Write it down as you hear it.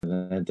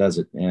that does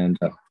it. And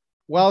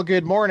well,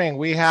 good morning.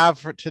 We have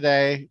for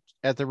today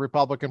at the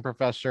Republican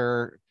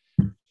Professor,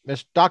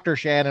 Miss Dr.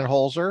 Shannon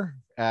Holzer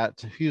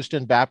at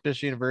Wayland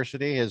Baptist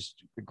University has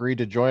agreed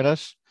to join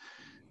us.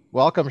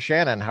 Welcome,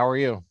 Shannon. How are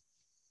you?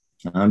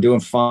 I'm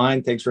doing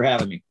fine. Thanks for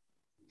having me.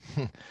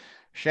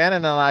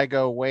 Shannon and I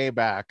go way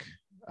back.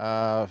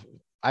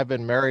 I've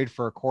been married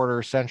for a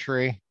quarter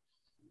century,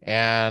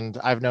 and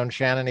I've known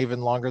Shannon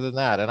even longer than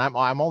that. And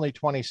I'm only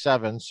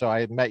 27, so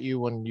I met you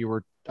when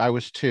I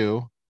was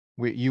 2.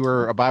 You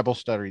were a Bible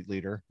study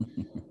leader.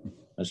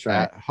 That's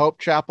right. At Hope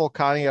Chapel,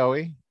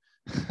 Kaneohe.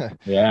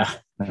 Yeah.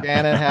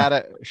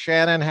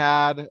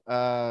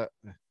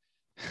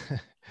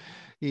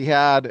 He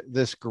had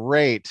this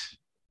great,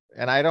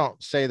 and I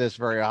don't say this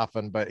very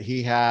often, but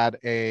he had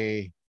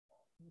a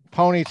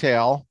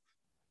ponytail,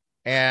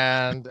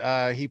 and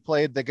he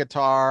played the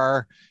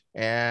guitar,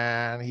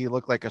 and he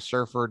looked like a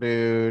surfer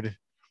dude,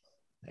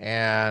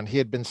 and he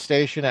had been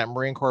stationed at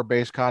Marine Corps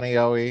Base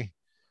Kaneohe.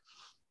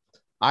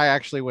 I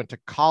actually went to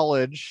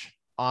college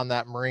on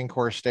that Marine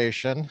Corps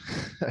station.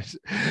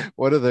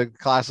 One of the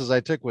classes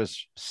I took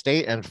was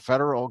state and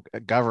federal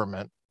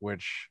government,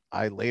 which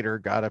I later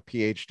got a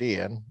Ph.D.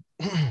 in.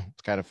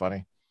 It's kind of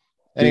funny.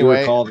 Anyway,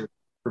 you were called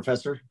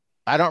professor?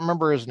 I don't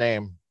remember his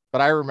name,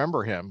 but I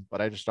remember him, but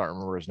I just don't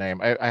remember his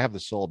name. I have the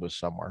syllabus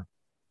somewhere.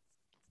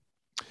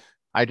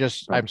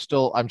 I'm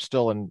still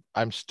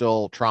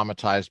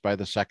traumatized by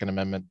the Second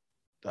Amendment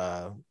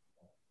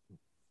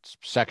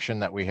section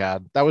that we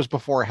had. That was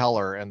before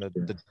Heller, and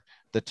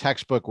the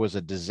textbook was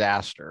a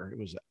disaster. It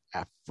was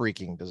a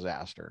freaking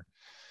disaster.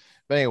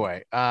 But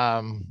anyway,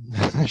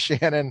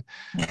 Shannon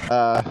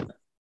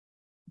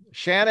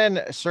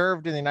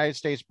served in the United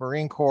States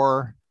Marine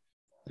Corps.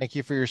 Thank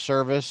you for your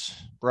service,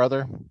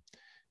 brother.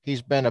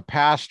 He's been a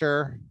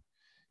pastor.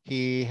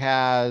 He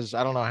has,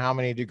 I don't know how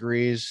many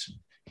degrees.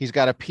 He's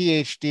got a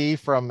PhD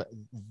from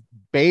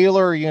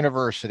Baylor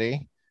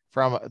University,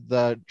 from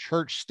the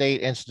Church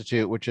State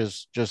Institute, which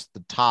is just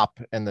the top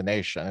in the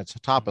nation. It's the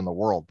top in the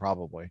world,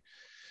 probably,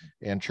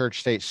 in church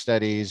state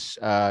studies.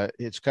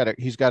 He's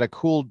got a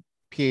cool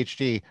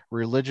PhD,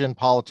 religion,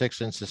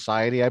 politics, and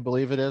society, I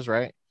believe it is,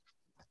 right?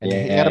 And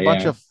he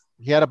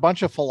had a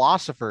bunch of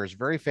philosophers,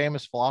 very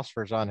famous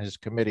philosophers on his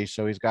committee.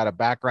 So he's got a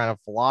background of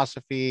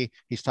philosophy.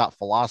 He's taught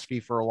philosophy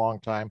for a long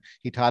time.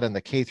 He taught in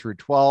the K through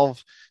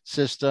 12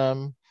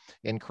 system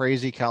in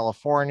crazy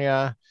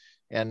California.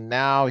 And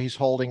now he's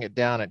holding it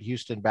down at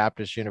Wayland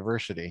Baptist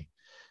University.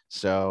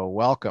 So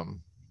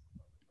welcome.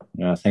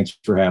 Thanks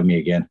for having me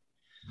again.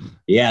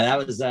 Yeah,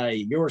 that was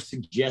your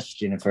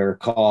suggestion, if I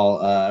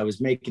recall. I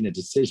was making a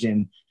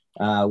decision.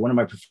 One of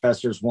my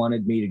professors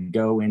wanted me to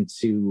go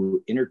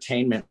into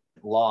entertainment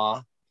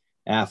law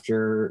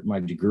after my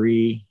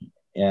degree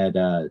at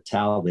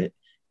Talbot.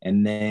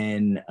 And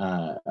then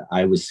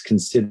I was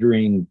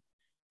considering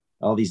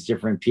all these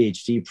different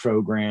PhD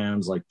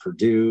programs like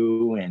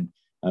Purdue, and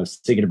I was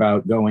thinking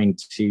about going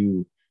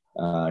to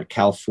Florida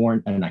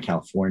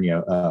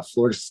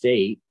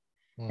State.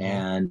 Mm-hmm.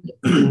 And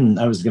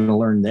I was going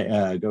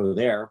to go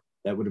there.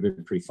 That would have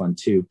been pretty fun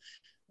too.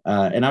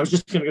 And I was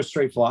just going to go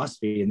straight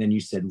philosophy. And then you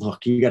said,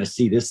 look, you got to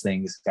see this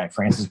thing, this guy,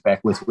 Francis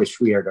Beckwith,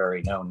 which we had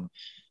already known.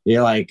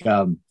 You're like,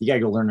 you got to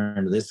go learn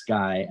under this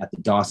guy at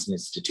the Dawson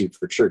Institute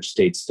for Church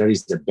State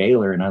Studies at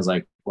Baylor. And I was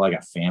like, well, I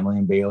got family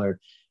in Baylor.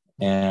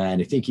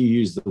 And I think you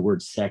used the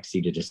word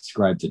sexy to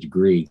describe the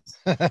degree.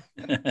 And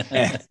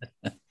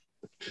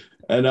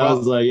I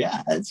was like,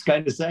 yeah, it's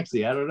kind of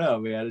sexy. I don't know,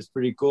 man. It's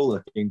pretty cool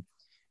looking.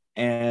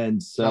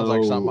 And so sounds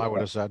like something I would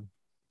have said.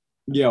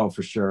 Yeah,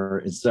 for sure.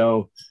 And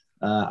so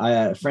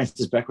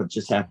Francis Beckwith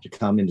just happened to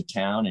come into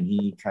town, and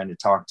he kind of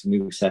talked to me.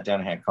 We sat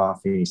down and had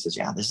coffee, and he says,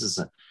 yeah, it's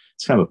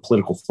kind of a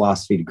political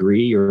philosophy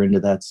degree. You're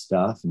into that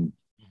stuff. And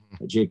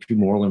JP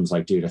Moreland was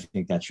like, dude, I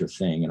think that's your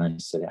thing. And I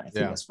said, yeah, I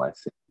think that's my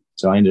thing.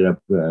 So I ended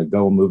up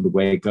moved to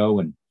Waco,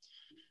 and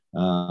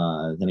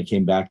then I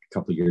came back a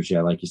couple of years,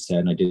 like you said,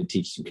 and I did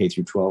teach some K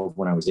through 12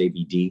 when I was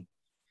ABD.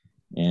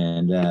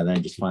 And then I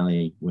just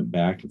finally went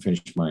back and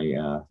finished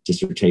my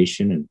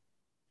dissertation, and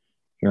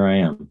here I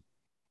am.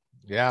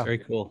 Yeah. Very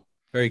cool.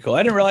 Very cool.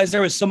 I didn't realize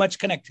there was so much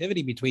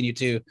connectivity between you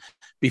two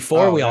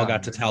before we all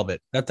got to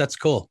Talbot. That's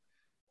cool.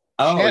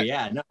 Oh,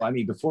 yeah. No, I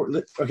mean, before.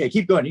 Okay,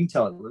 keep going. You can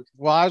tell it, Luke.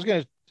 Well, I'm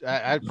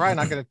probably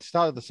not going to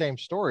tell the same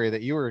story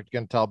that you were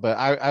going to tell, but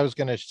I was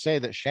going to say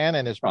that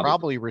Shannon is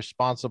probably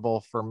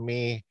responsible for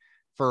me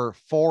for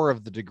 4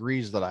 of the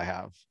degrees that I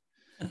have.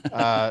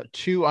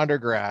 2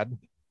 undergrad,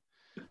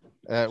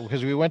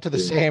 because we went to the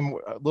same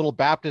little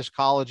Baptist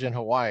college in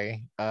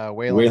Hawaii,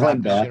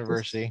 Wayland Baptist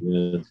University.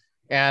 Yeah.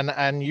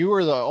 And you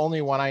were the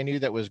only one I knew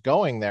that was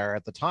going there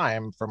at the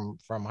time from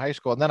high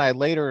school. And then I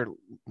later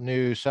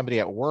knew somebody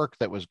at work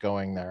that was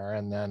going there.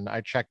 And then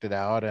I checked it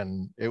out,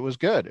 and it was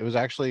good. It was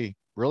actually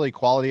really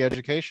quality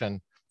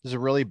education. This is a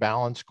really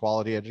balanced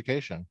quality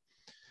education.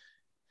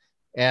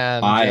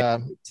 And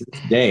to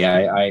this day,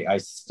 I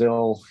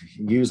still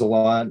use a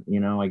lot,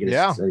 I get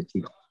to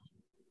teach,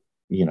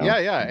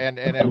 Yeah. And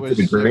it was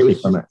greatly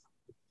from it.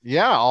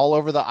 Yeah, all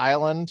over the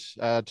island.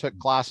 Took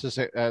classes,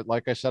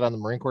 like I said, on the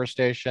Marine Corps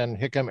Station,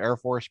 Hickam Air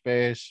Force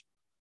Base.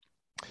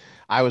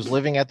 I was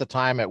living at the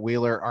time at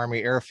Wheeler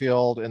Army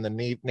Airfield in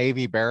the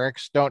Navy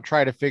barracks. Don't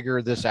try to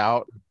figure this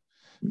out.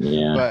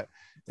 Yeah. But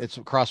it's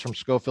across from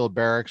Schofield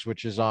Barracks,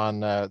 which is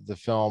on the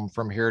film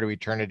From Here to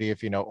Eternity,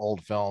 if you know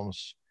old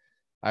films.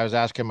 I was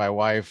asking my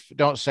wife,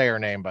 don't say her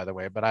name, by the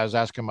way, but I was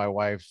asking my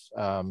wife,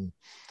 do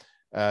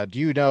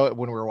you know,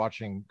 when we were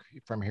watching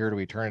From Here to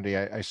Eternity,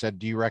 I said,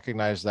 do you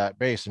recognize that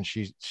base? And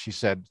she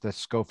said, that's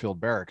Schofield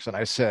Barracks. And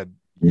I said,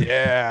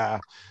 yeah,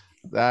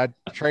 that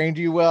trained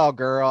you well,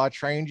 girl. I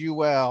trained you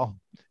well.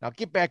 Now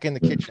get back in the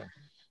kitchen.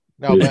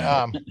 No,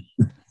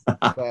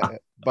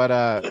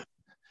 but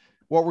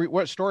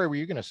what story were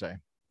you going to say?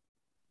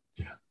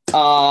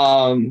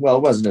 Well,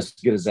 it wasn't as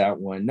good as that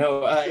one.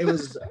 No, it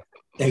was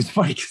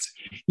funny because,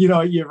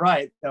 you're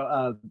right.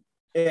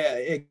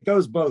 It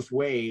goes both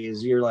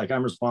ways. You're like,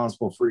 I'm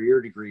responsible for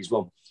your degrees.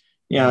 Well,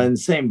 in the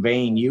same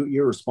vein,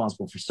 you're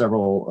responsible for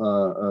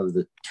several of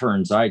the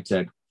turns I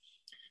took.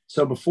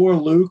 So before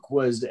Luke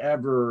was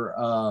ever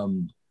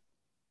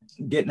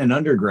getting an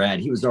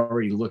undergrad, he was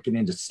already looking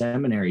into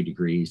seminary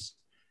degrees.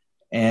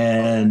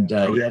 And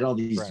he had all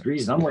these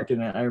degrees. And I'm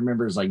looking at, I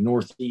remember it's like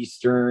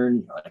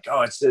Northeastern, like,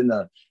 oh, it's in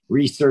the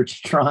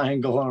research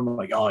triangle. And I'm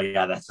like, oh,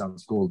 yeah, that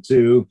sounds cool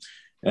too.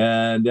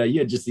 And you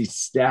had just these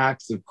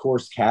stacks of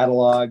course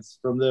catalogs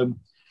from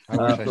them,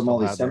 from all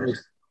these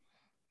seminaries.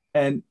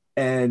 And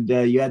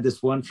you had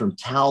this one from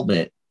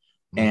Talbot.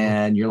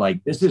 And you're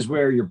like, this is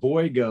where your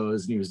boy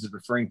goes. And he was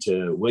referring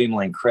to William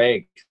Lane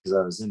Craig, because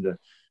I was into,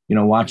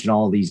 watching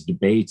all these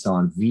debates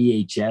on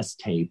VHS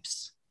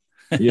tapes.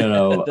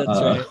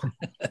 Right.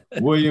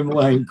 William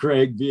Lane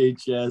Craig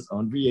VHS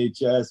on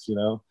VHS,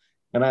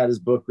 and I had his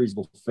book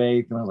Reasonable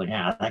Faith, and I was like,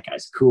 that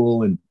guy's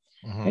cool. And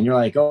you're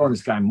like, oh, and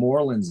this guy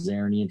Moreland's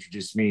there, and he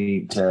introduced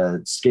me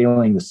to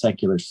Scaling the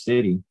Secular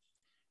City.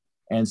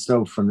 And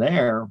so from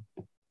there,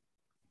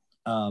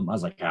 I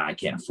was like, I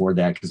can't afford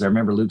that, because I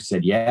remember Luke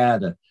said, yeah,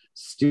 the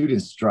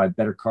students drive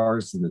better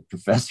cars than the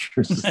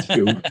professors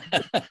do.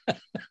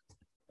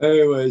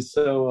 Anyway,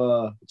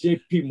 so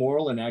J.P.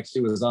 Moreland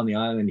actually was on the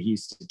island. He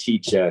used to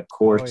teach a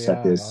course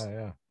at this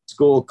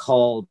school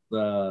called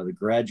the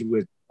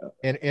Graduate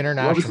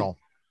International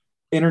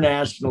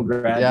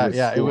Graduate.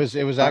 Yeah. School.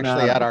 It was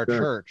actually at our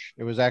church.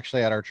 It was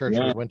actually at our church.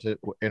 Yeah. We went to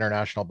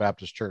International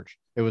Baptist Church.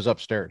 It was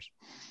upstairs.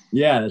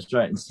 Yeah, that's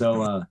right. And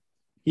so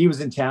he was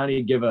in town.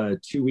 He'd give a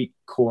 2-week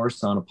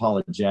course on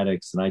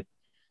apologetics, and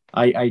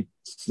I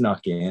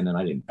snuck in, and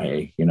I didn't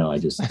pay. I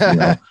just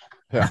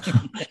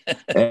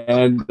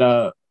and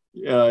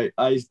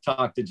I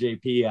talked to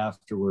JP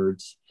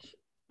afterwards.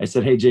 I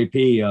said, hey,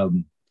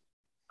 JP,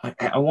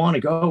 I want to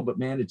go, but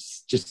man,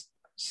 it's just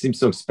seems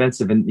so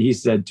expensive. And he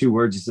said 2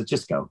 words. He said,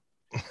 just go.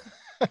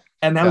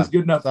 And that was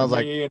good enough.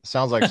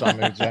 Sounds like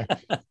something.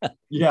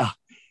 Yeah.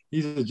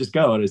 He said, just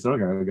go. And I said,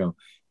 okay, I'll go.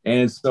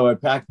 And so I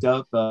packed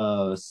up,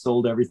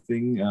 sold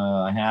everything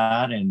I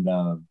had, and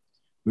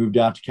moved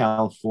out to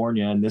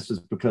California. And this was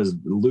because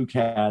Luke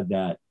had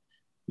that,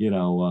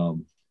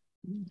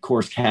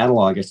 course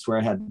catalog. I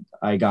swear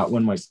I got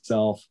one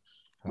myself,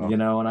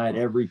 and I had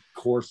every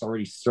course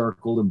already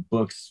circled and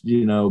books,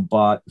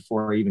 bought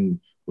before I even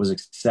was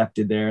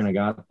accepted there. And I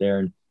got there.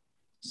 And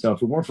so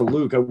if it weren't for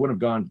Luke, I wouldn't have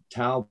gone to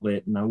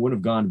Talbot, and I wouldn't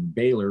have gone to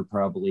Baylor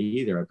probably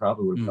either. I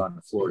probably would have gone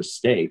to Florida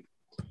State.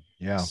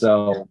 Yeah.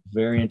 So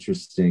very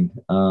interesting.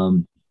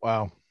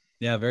 Wow.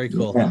 Yeah. Very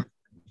cool. Yeah.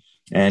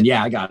 And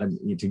I got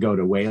to go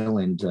to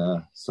Wayland,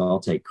 so I'll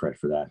take credit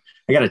for that.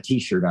 I got a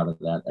T-shirt out of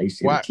that. I used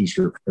to get a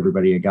T-shirt for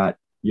everybody I got,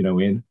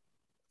 in.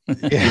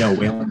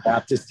 Wayland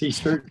Baptist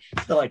T-shirt.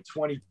 They're like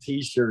 20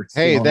 T-shirts.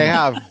 Hey, they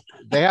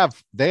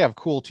have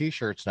cool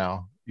T-shirts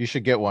now. You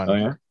should get one. Oh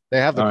yeah. They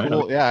have the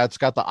cool. Right. Yeah, it's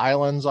got the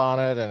islands on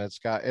it, and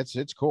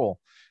it's cool.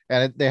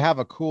 And they have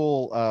a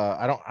cool.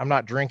 I'm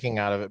not drinking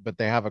out of it, but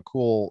they have a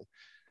cool.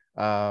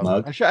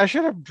 Mug? I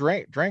should have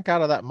drank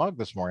out of that mug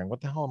this morning.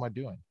 What the hell am I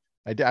doing?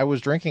 I was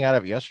drinking out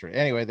of it yesterday.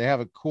 Anyway, they have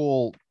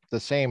the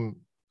same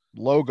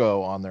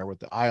logo on there with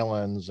the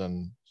islands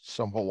and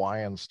some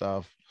Hawaiian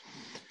stuff.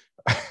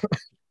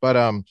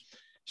 But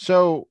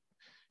so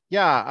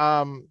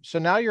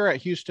now you're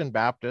at Houston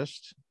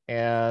Baptist,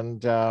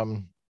 and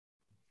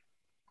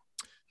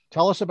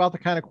tell us about the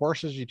kind of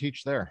courses you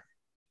teach there.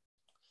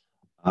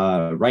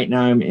 Right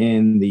now I'm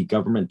in the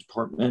government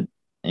department,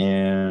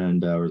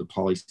 and or the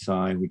Pali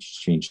Hwy, we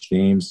just changed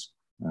names.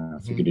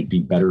 Figured it'd be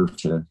better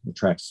to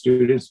attract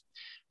students.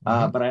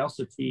 But I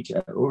also teach,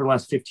 over the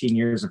last 15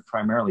 years, I've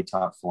primarily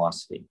taught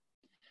philosophy.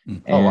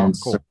 And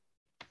cool.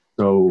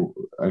 So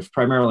I've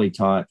primarily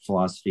taught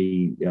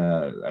philosophy.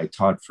 I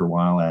taught for a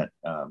while at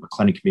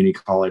McLennan Community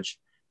College,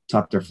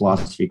 taught their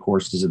philosophy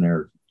courses and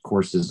their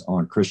courses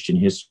on Christian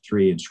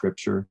history and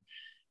scripture.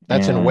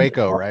 That's in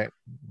Waco, right?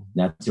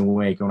 That's in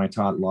Waco. And I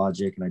taught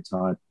logic, and I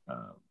taught,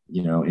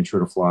 intro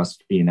to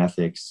philosophy and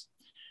ethics.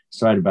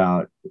 So I had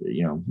about,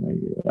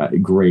 a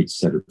great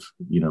set of,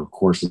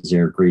 courses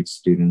there, great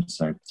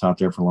students. I taught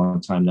there for a long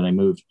time. Then I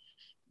moved,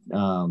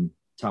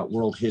 taught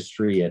world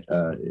history at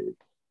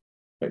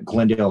at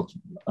Glendale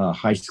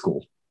High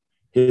School,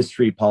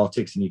 history,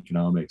 politics, and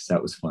economics.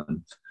 That was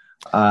fun.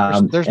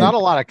 There's not a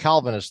lot of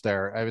Calvinists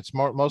there. It's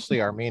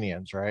mostly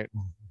Armenians, right?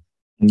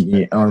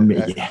 Yeah,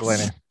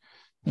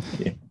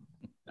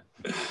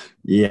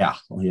 yes. Yeah.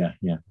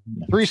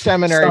 3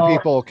 seminary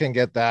people can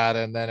get that,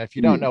 and then if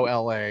you don't know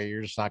LA,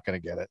 you're just not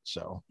going to get it.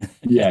 So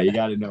you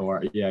got to know LA,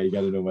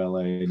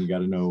 and you got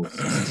to know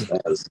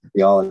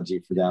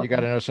theology for that. You got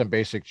to know some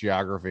basic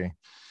geography.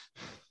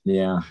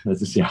 Yeah.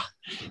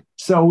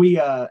 So we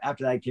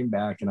after that I came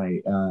back, and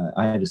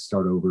I had to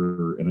start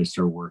over, and I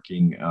started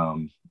working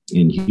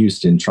in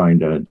Houston,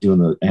 doing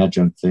the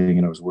adjunct thing,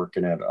 and I've worked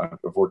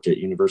at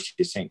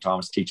University of St.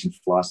 Thomas teaching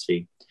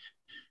philosophy,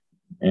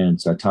 and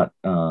so I taught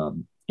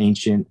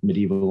ancient,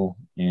 medieval,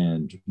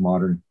 and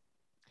modern.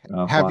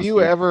 Have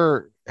you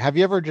ever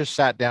just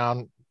sat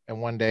down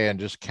and one day and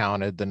just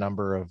counted the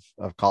number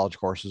of college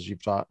courses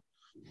you've taught?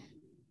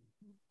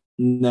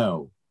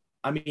 No,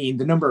 I mean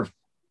the number of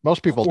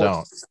most people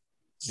don't.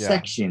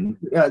 Section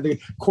the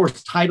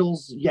course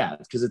titles,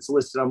 because it's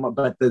listed on,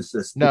 but this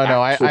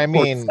I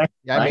mean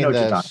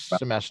the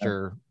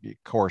semester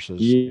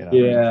courses.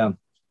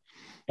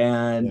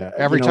 And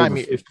every time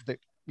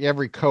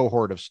every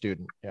cohort of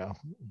student.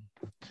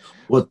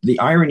 Well, the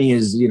irony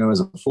is,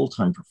 as a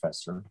full-time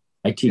professor,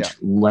 I teach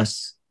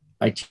less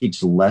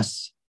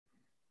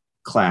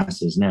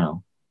classes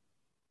now,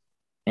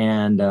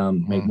 and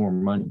make more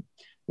money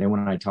than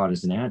when I taught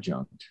as an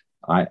adjunct.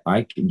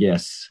 I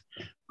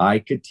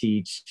could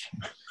teach.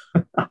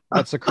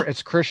 That's a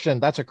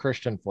Christian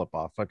flip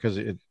off, because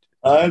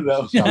I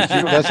know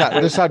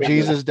that's how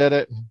Jesus did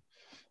it.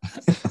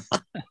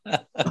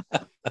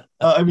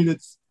 I mean,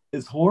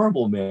 it's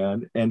horrible,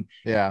 man. And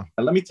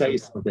let me tell you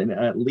something.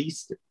 At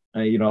least,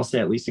 I'll say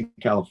at least in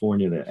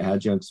California, the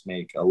adjuncts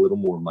make a little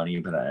more money,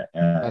 but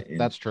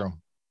that's true.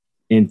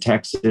 In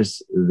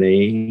Texas,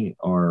 they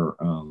are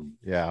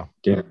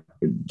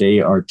they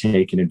are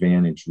taking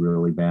advantage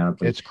really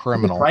badly. It's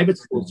criminal. The private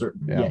schools are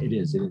it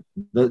is.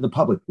 The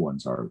public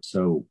ones are,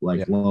 so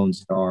like Lone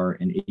Star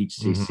and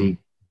HCC,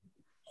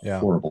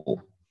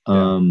 horrible.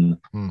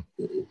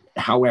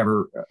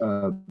 However,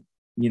 and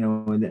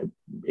the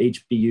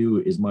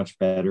HBU is much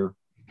better.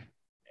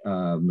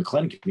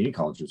 McLennan Community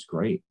College is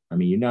great. I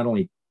mean,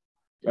 I'm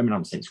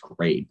not saying it's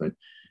great, but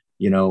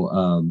you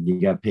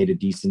got paid a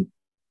decent.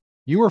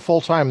 You were full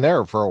time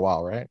there for a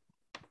while, right?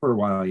 For a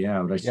while,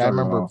 yeah. But I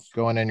remember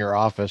going in your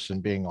office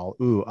and being all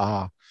ooh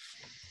ah.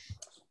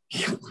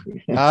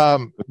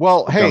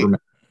 Well, hey,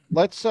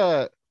 let's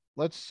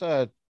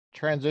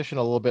transition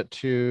a little bit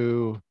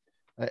to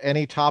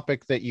any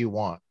topic that you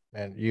want,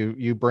 and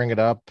you bring it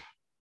up.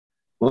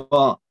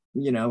 Well,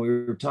 we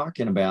were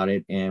talking about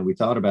it, and we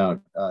thought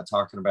about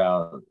talking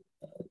about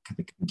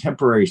the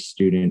contemporary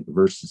student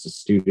versus the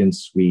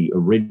students we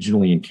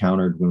originally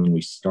encountered when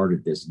we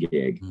started this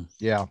gig.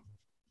 Yeah.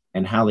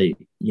 And how they,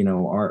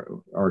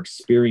 our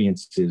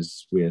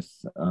experiences with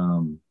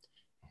them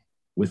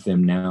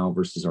now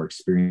versus our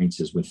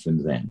experiences with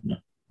them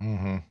then.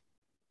 Mm-hmm.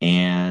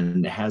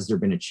 And has there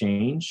been a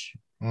change?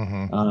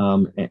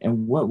 Mm-hmm.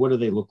 And what do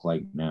they look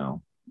like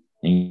now?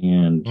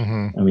 And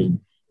mm-hmm. I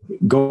mean,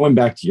 going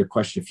back to your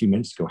question a few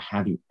minutes ago,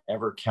 have you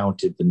ever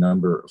counted the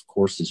number of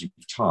courses you've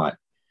taught?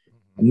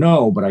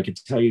 No, but I could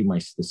tell you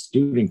the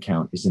student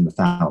count is in the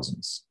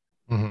thousands.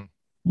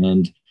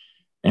 Mm-hmm.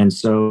 And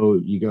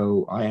so you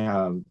go, I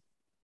have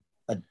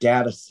a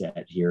data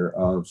set here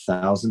of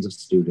thousands of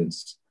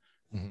students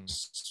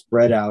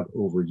spread out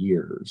over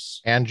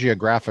years. And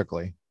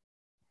geographically.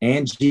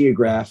 Yes,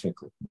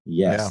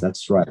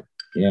 that's right.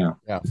 Yeah.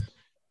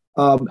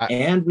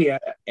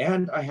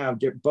 And I have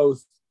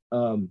both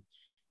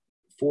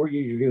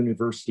four-year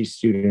university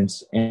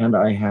students, and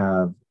I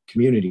have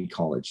community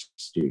college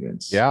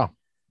students. Yeah.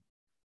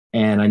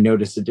 And I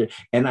noticed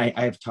and I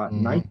have taught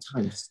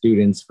nighttime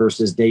students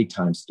versus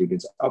daytime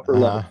students, upper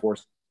level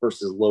courses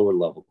versus lower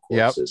level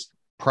courses. Yep.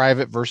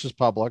 Private versus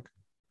public.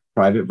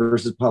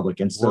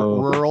 And so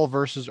rural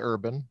versus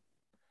urban.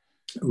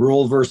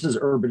 Rural versus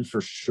urban for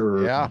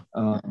sure. Yeah.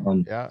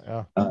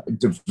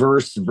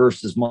 Diverse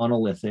versus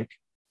monolithic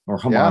or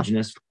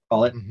homogenous,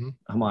 call it.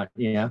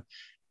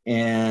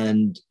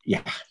 And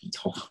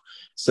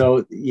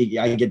so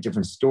I get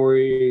different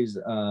stories.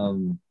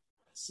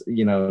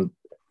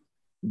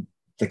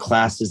 The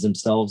classes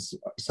themselves,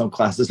 some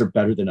classes are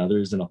better than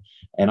others, and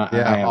I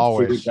have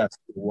always. That's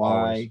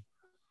why.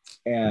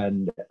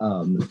 Always.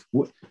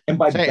 And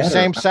by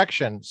same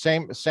section,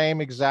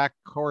 same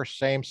exact course,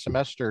 same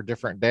semester,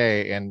 different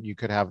day, and you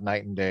could have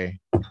night and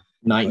day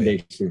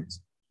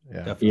students.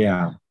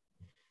 Yeah.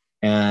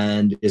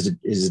 And is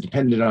it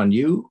dependent on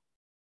you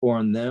or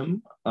on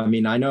them? I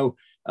mean, I know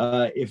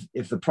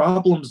if the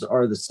problems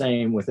are the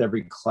same with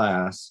every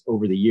class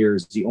over the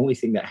years, the only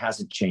thing that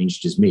hasn't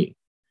changed is me.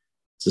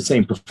 It's the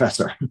same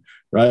professor,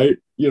 right?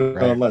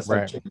 Unless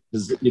I change,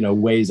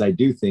 ways I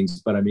do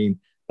things. But I mean,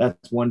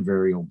 that's one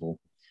variable.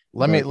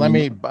 Let me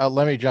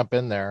jump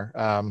in there.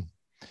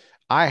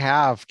 I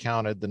have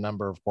counted the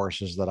number of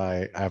courses that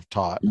I have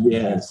taught.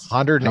 Yes.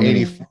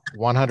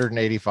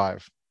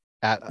 185.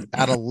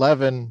 at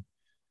 11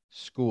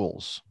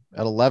 schools,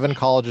 at 11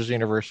 colleges,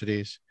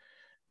 universities,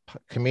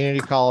 community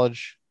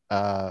college,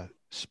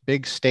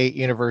 big state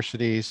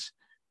universities,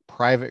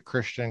 private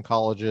Christian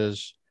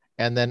colleges,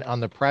 and then on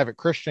the private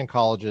Christian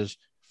colleges,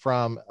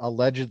 from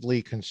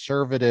allegedly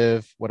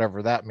conservative,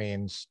 whatever that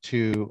means,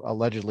 to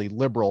allegedly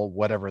liberal,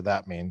 whatever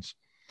that means.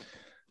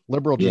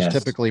 Liberal just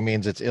typically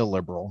means it's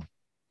illiberal.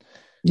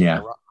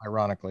 Yeah.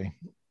 Ironically.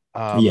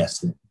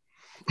 Yes.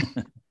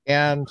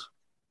 And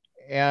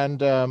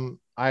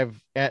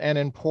I've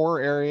in poor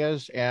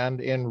areas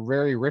and in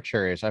very rich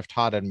areas. I've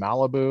taught in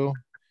Malibu,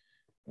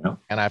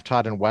 and I've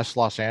taught in West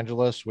Los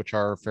Angeles, which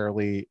are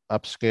fairly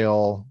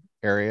upscale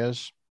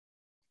areas.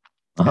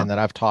 And then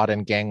I've taught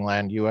in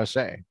Gangland,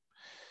 USA,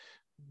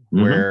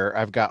 where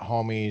I've got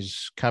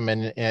homies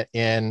coming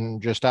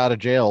in just out of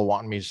jail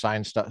wanting me to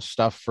sign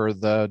stuff for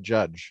the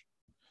judge,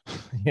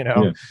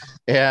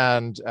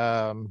 and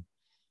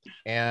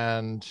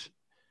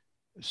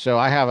so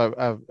I have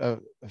a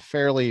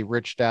fairly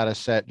rich data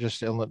set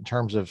just in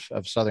terms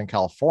of Southern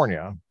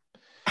California.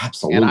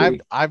 Absolutely.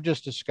 And I've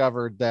just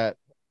discovered that,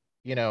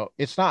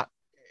 it's not,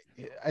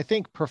 I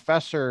think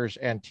professors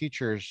and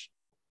teachers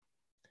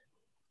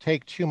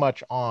take too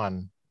much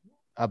on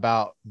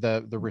about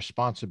the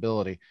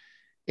responsibility.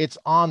 It's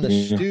on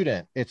the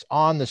student. It's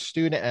on the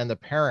student and the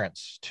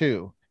parents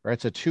too, right?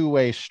 It's a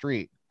two-way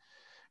street.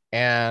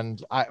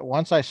 And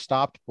once I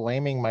stopped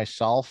blaming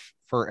myself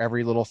for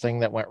every little thing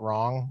that went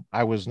wrong,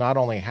 I was not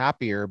only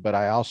happier, but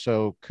I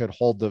also could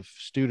hold the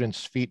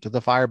students' feet to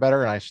the fire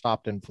better. And I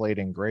stopped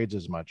inflating grades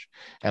as much.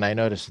 And I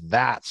noticed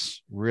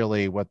that's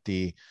really what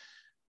I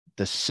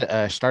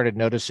started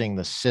noticing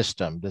the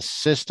system. The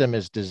system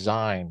is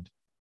designed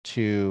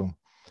to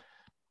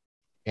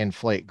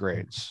inflate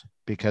grades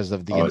because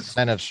of the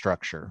incentive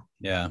structure.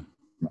 Yeah.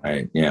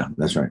 Right. Yeah,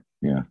 that's right.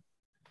 Yeah.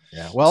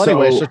 Yeah. Well,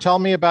 anyway, so tell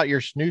me about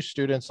your new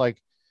students, like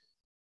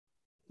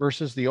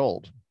versus the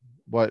old.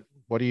 What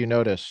do you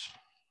notice?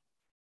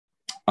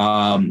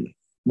 Well,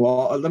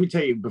 let me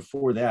tell you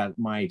before that,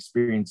 my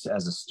experience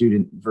as a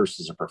student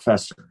versus a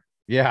professor.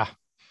 Yeah.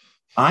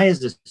 I,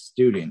 as a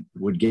student,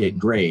 would get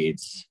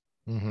grades.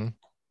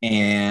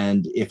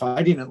 And if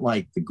I didn't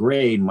like the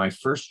grade, my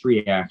first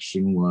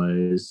reaction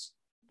was,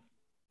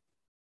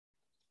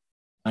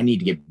 I need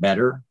to get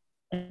better.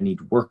 I need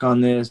to work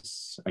on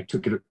this. I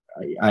took it.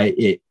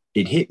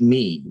 It hit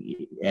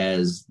me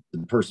as the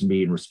person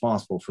being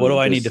responsible for. What do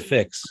I need to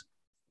fix?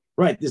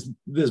 Right. This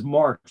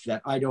mark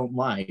that I don't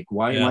like.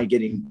 Why am I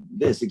getting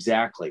this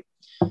exactly?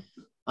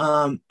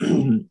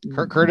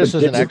 Curtis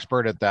is an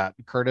expert at that.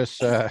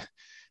 Curtis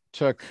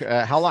took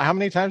how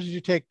many times did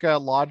you take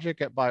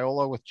logic at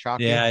Biola with Ciocchi?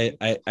 Yeah,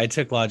 I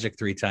took logic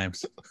 3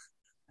 times.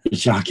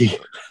 Ciocchi.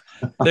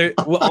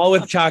 All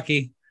with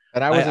Ciocchi.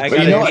 And I was a for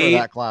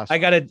that class. I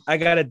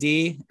got a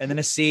D and then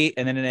a C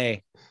and then an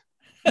A.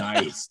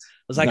 Nice.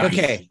 I was like,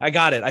 okay, I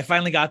got it. I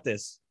finally got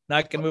this. Now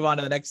I can move on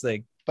to the next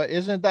thing. But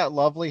isn't that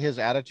lovely? His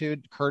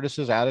attitude,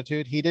 Curtis's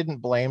attitude. He didn't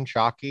blame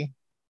Ciocchi.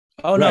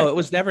 Oh no, it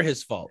was never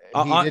his fault.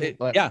 It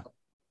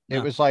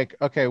was like,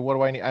 okay, what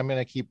do I need? I'm going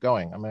to keep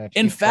going. I'm going to.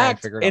 In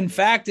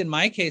fact, in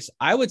my case,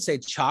 I would say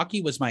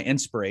Ciocchi was my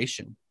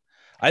inspiration.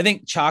 I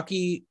think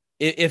Ciocchi,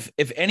 if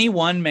any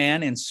one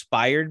man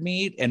inspired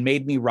me and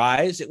made me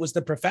rise, it was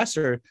the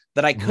professor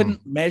that I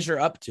couldn't measure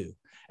up to,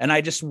 and I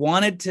just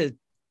wanted to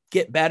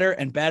get better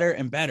and better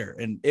and better.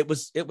 And it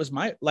was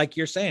my, like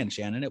you're saying,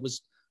 Shannon, it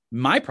was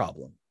my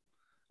problem.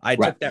 I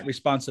took that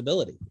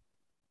responsibility.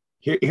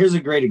 Here's a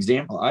great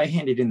example. I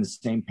handed in the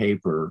same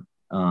paper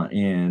as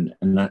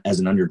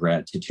an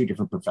undergrad to 2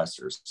 different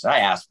professors. So I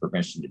asked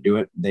permission to do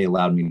it. They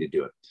allowed me to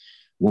do it.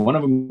 One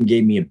of them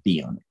gave me a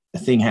B on it. The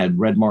thing had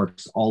red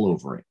marks all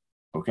over it.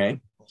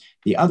 Okay.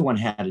 The other one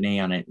had an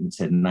A on it and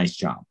said, nice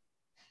job.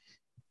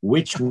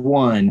 Which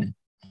one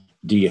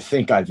do you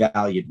think I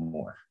valued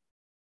more?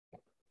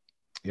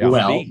 Yeah,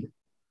 well,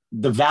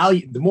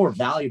 the more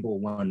valuable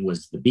one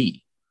was the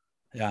B.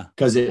 Yeah.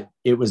 Because it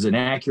was an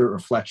accurate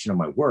reflection of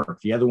my work.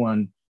 The other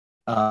one,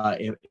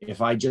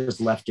 if I just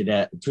left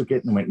it took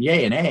it and went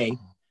yay and A,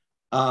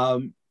 I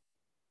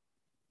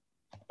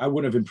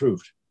wouldn't have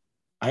improved.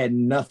 I had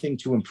nothing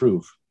to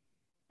improve.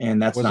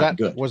 And that's not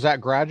good. Was that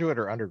graduate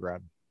or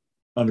undergrad?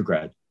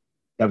 Undergrad.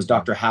 That was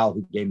Dr. Howle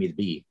who gave me the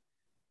B.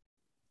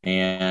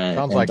 And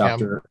sounds like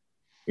Dr. him.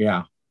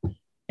 Yeah.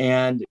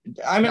 And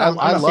I mean,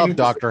 I love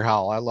Dr.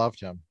 Howle. I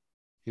loved him.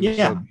 He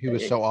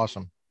was so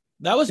awesome.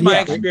 That was my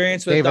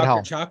experience with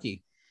Dr.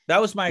 Ciocchi. That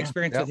was my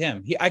experience with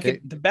him.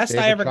 The best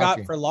I ever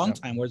got for a long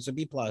time was a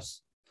B+.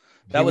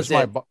 That was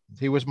it.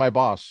 He was my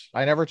boss.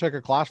 I never took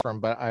a class from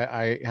him, but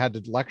I had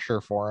to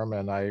lecture for him,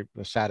 and I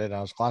sat in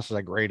on his classes.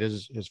 I graded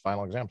his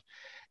final exams.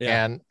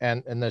 Yeah.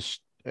 And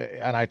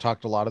I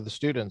talked to a lot of the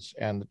students,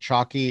 and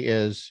Ciocchi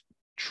is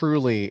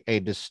truly a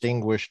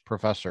distinguished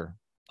professor.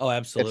 Oh,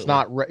 absolutely.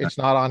 It's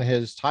not on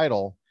his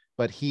title,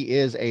 but he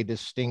is a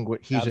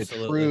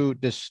true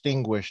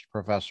distinguished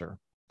professor.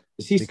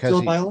 Is he still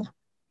a Biola?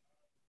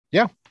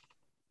 Yeah.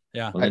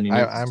 Yeah. Well,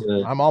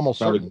 I'm almost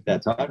certain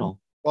that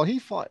title. Well, he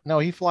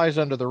flies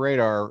under the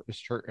radar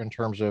in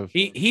terms of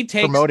he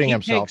promoting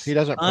himself. He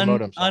doesn't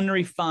promote himself.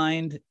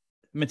 Unrefined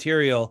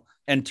material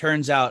and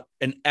turns out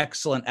an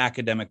excellent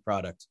academic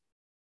product.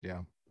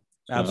 Yeah.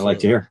 Absolutely. I like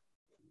to hear.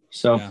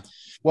 So, yeah.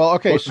 Well,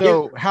 okay.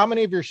 So how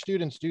many of your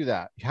students do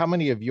that? How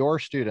many of your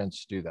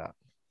students do that?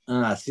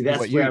 See,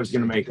 that's where I was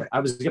going to make. I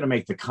was going to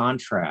make the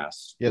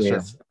contrast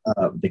with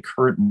the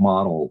current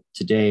model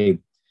today.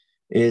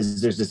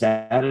 Is there's this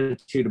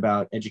attitude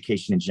about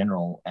education in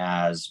general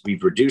as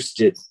we've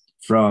reduced it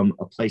from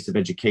a place of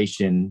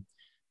education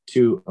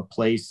to a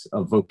place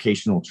of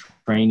vocational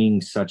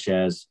training, such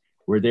as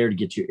we're there to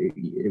get you.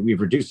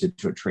 We've reduced it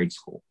to a trade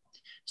school.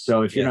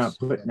 So if you're not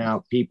putting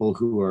out people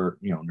who are,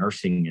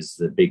 nursing is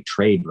the big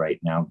trade right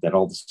now that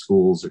all the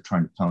schools are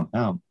trying to pump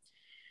out.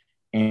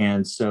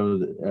 And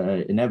so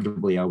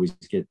inevitably, I always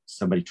get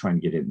somebody trying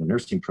to get in the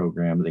nursing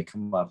program. They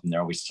come up and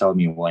they're always telling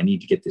me, well, I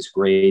need to get this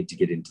grade to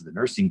get into the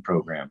nursing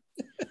program.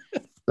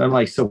 So I'm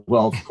like,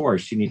 well, of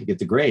course, you need to get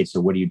the grade.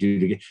 So what do you do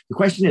to get? The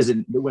question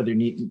isn't whether you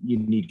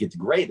need to get the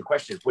grade. The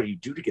question is, what do you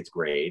do to get the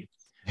grade?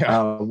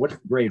 Yeah. What does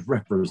the grade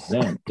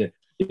represent?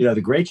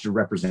 The grade should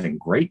represent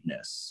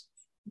greatness.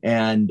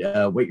 And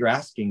what you're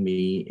asking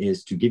me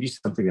is to give you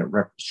something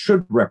that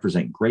should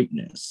represent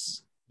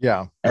greatness.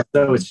 Yeah. As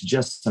though it's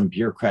just some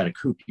bureaucratic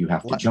hoop you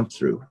have to jump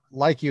through.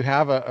 Like you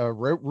have a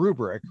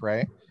rubric,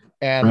 right?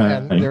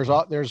 And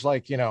there's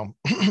like,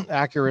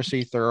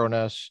 accuracy,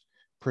 thoroughness,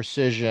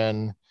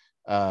 precision,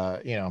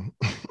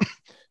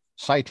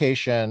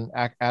 citation,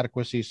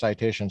 adequacy,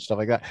 citation, stuff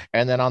like that.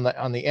 And then on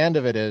the end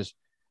of it is,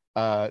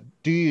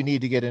 do you need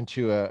to get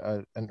into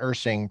a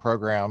nursing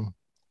program?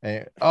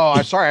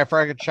 I'm sorry, I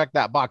forgot to check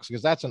that box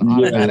because that's an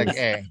automatic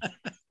A.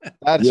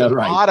 That's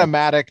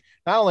automatic.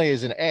 Not only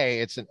is an A,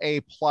 it's an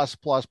A plus.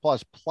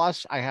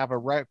 I have a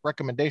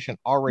recommendation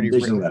already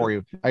written for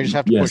you. I just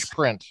have to push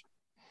print,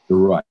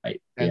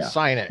 and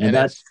sign it. And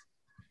that's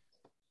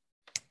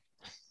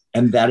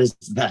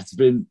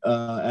been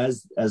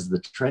as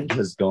the trend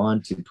has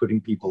gone to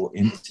putting people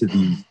into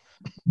the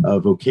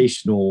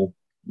vocational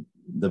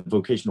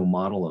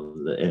model of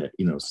the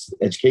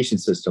education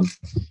system,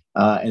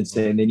 and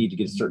saying they need to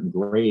get a certain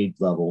grade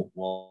level.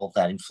 Well,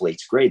 that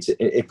inflates grades.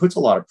 It puts a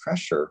lot of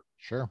pressure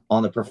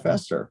on the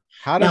professor.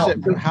 How does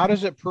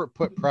it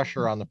put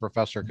pressure on the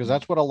professor? Because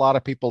that's what a lot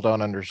of people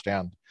don't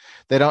understand.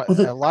 A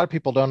lot of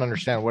people don't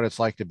understand what it's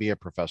like to be a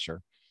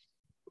professor.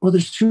 Well,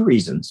 there's two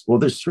reasons. Well,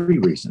 there's three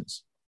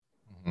reasons.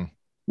 Mm-hmm.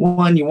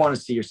 One, you want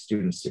to see your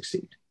students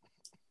succeed.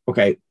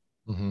 Okay.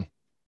 Mm-hmm.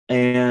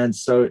 And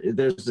so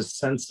there's a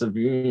sense of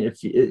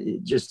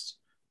it's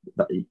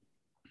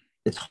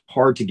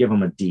hard to give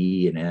them a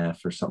D, an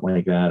F, or something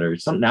like that, or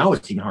something. Now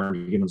it's even harder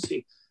to give them a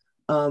C.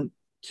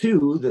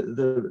 Two,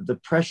 the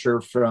pressure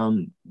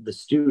from the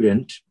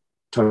student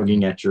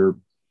tugging at your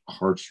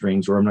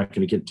heartstrings, or I'm not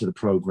going to get into the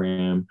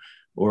program,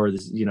 or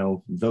this,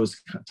 those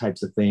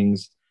types of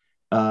things.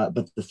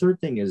 But the third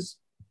thing is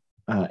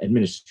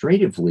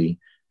administratively,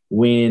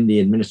 when the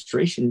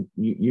administration,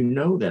 you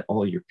know that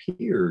all your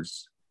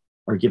peers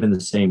are given the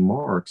same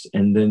marks,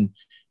 and then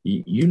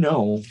you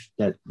know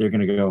that they're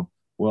going to go,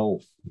 well,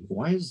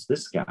 why is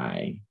this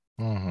guy?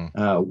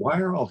 Mm-hmm. Why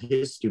are all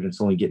his students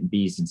only getting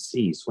B's and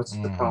C's? What's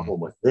the problem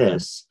with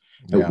this?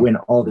 Yeah. When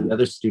all the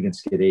other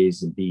students get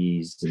A's and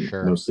B's and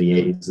mostly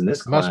A's in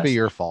this class, must be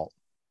your fault.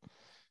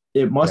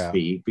 It must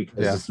be,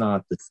 because it's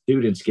not the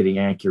students getting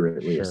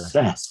accurately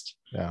assessed.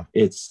 Yeah,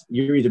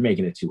 you're either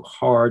making it too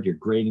hard, you're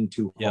grading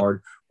too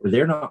hard, or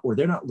they're not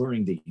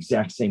learning the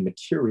exact same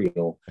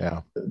material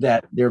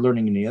that they're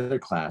learning in the other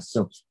class.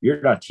 So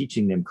you're not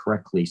teaching them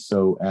correctly,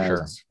 so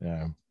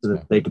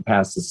that they can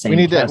pass the same.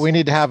 We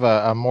need to have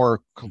a more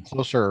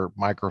closer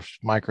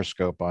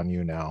microscope on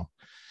you now.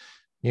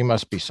 You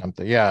must be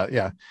something.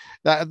 Yeah.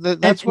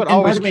 That's what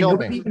always killed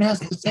me. Nobody even has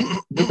to say.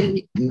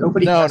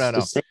 Nobody has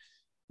to say.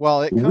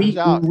 Well, it comes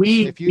out.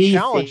 If you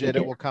challenge it,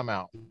 it will come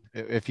out.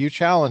 If you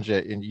challenge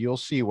it, and you'll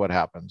see what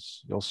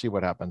happens.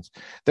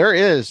 There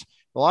is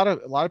a lot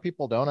of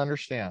people don't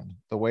understand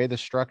the way the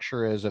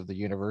structure is of the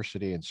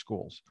university and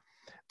schools.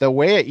 The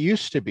way it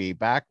used to be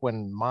back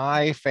when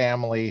my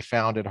family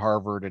founded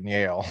Harvard and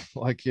Yale,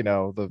 like,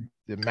 the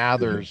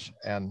Mathers,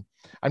 and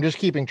I'm just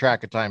keeping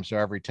track of time. So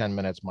every 10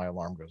 minutes, my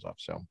alarm goes off.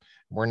 So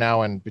we're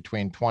now in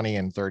between 20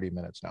 and 30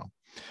 minutes now.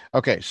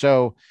 Okay.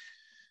 So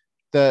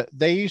they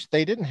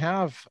didn't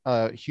have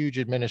a huge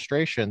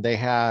administration. They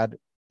had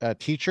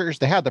teachers.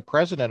 They had the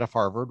president of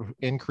Harvard.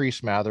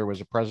 Increase Mather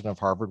was a president of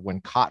Harvard when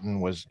Cotton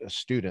was a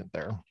student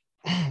there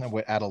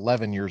at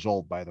 11 years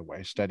old, by the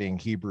way, studying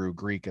Hebrew,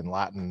 Greek, and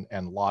Latin,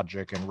 and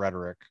logic and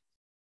rhetoric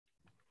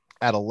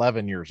at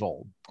 11 years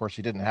old. Of course,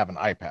 he didn't have an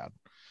iPad.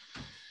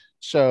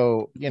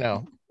 So,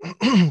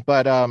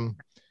 but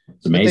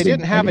they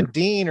didn't have a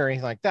dean or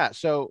anything like that.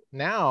 So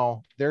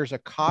now there's a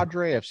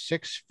cadre of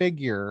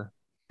six-figure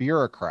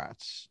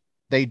bureaucrats.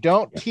 They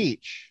don't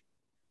teach.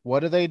 What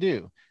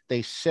do?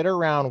 They sit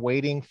around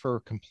waiting for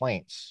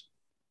complaints.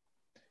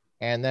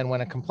 And then when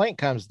a complaint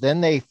comes,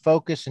 then they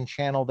focus and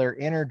channel their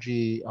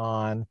energy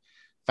on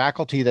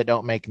faculty that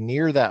don't make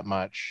near that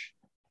much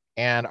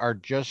and are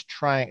just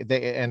trying,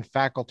 and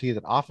faculty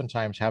that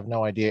oftentimes have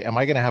no idea, am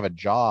I going to have a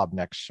job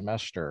next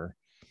semester?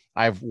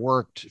 I've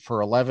worked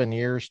for 11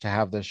 years to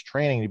have this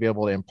training to be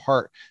able to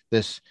impart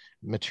this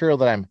material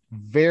that I'm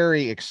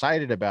very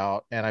excited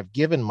about and I've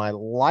given my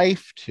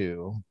life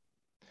to.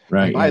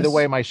 Right. And by the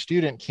way, my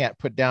student can't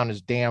put down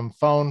his damn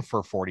phone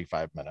for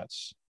 45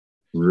 minutes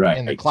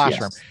in the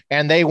classroom. Yes.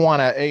 And they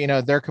want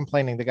to, they're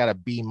complaining they got a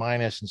B-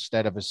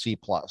 instead of a C+.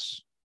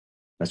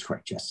 That's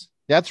correct. Yes.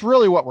 That's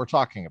really what we're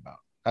talking about.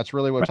 That's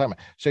really what we're talking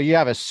about. So you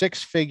have a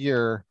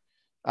 6-figure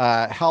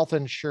health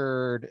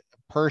insured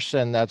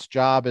person that's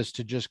job is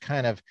to just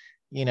kind of,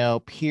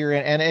 peer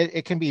in. And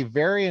it can be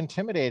very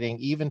intimidating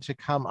even to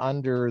come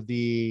under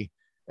the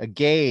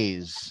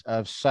gaze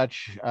of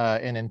such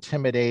an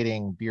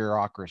intimidating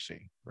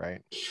bureaucracy,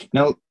 right?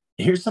 Now,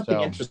 here's something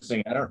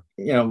interesting. I don't,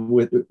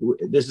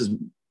 this is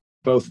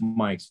both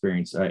my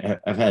experience.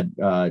 I've had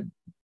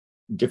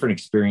different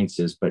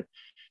experiences, but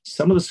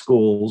some of the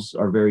schools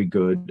are very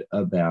good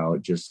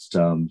about just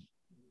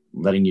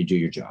letting you do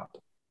your job,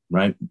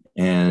 right?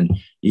 And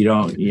you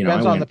don't,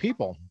 depends on the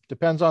people.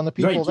 Depends on the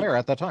people there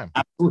at that time.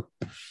 Absolutely.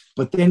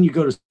 But then you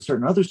go to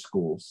certain other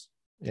schools,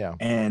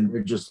 and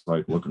they're just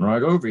like looking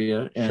right over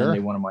you, and they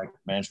want to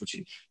micromanage what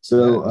you.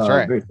 So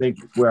I think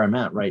where I'm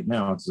at right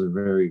now, it's a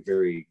very,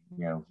 very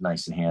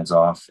nice and hands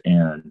off,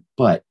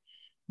 but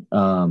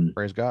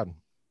praise God.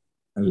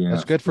 Yeah,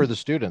 it's good for the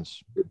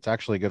students. It's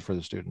actually good for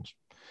the students.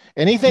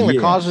 Anything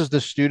that causes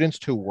the students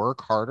to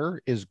work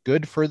harder is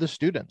good for the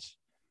students.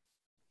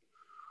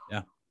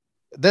 Yeah.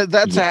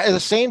 That's the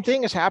same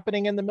thing is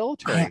happening in the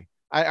military.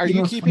 Are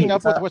you keeping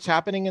up with what's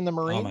happening in the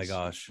Marines? Oh my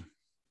gosh.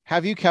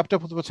 Have you kept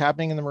up with what's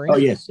happening in the Marines? Oh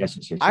yes.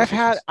 I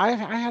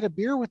had a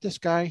beer with this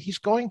guy. He's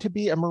going to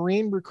be a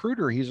Marine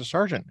recruiter. He's a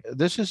sergeant.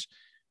 This is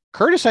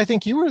Curtis. I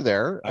think you were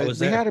there. I was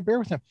there. We had a beer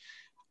with him.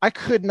 I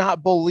could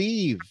not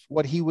believe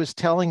what he was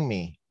telling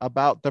me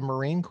about the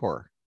Marine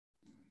Corps.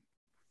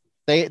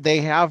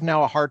 They have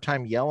now a hard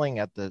time yelling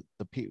at the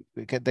people.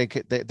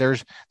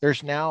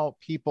 There's now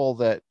people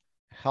that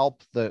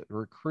help the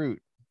recruit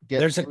get.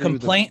 There's a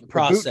complaint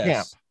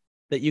process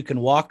that you can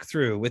walk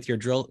through with your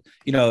drill,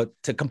 to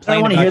complain.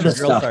 I want to hear this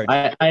stuff.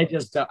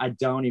 I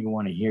don't even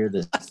want to hear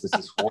this. This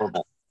is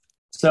horrible.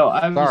 So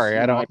I'm sorry.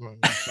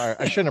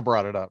 I shouldn't have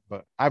brought it up,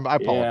 but I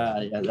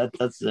apologize. Yeah.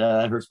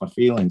 That hurts my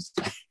feelings.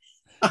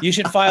 You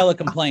should file a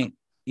complaint.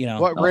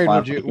 What grade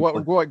would you?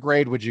 What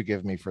grade would you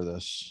give me for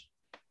this?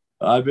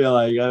 I'd be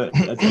like, I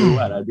tell you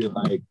what, I'd be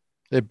like,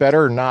 it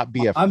better not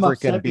be a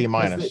freaking B-.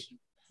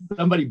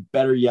 Somebody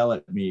better yell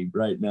at me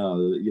right now,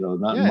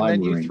 not in my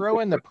and then you throw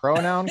in the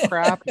pronoun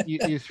crap.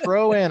 You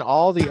throw in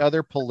all the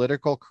other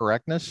political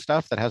correctness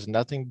stuff that has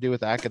nothing to do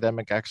with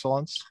academic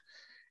excellence.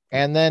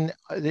 And then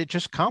it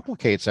just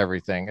complicates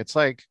everything. It's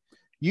like,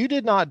 you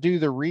did not do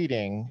the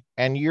reading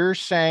and you're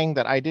saying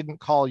that I didn't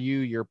call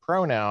you your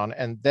pronoun.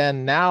 And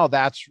then now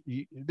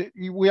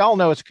we all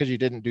know it's because you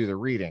didn't do the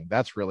reading.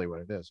 That's really what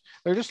it is.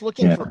 They're just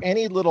looking for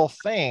any little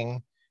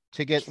thing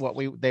to get what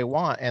they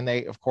want. And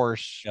they, of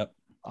course,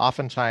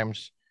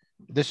 oftentimes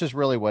this is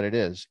really what it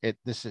is.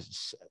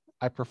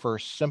 I prefer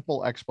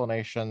simple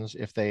explanations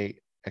if they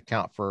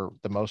account for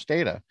the most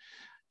data.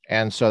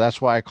 And so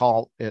that's why I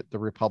call it the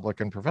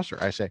Republican professor.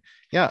 I say,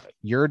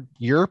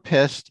 you're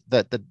pissed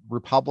that the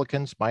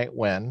Republicans might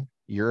win.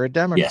 You're a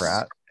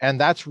Democrat. And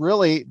that's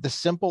really the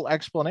simple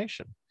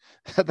explanation.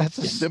 That's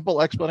a simple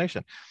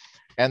explanation.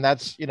 And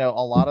that's, a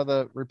lot of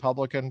the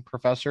Republican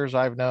professors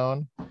I've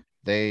known,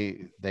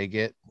 they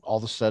get all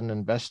of a sudden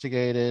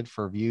investigated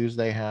for views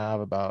they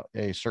have about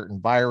a certain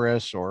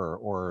virus,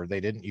 or they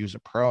didn't use a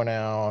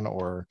pronoun,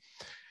 or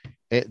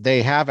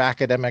they have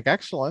academic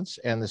excellence,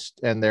 and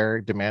they're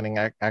demanding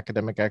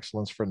academic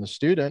excellence from the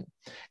student.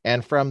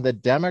 And from the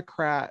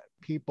Democrat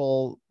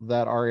people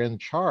that are in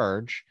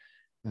charge,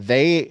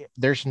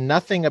 there's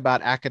nothing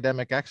about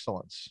academic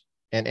excellence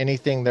in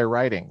anything they're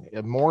writing.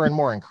 More and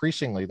more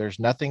increasingly, there's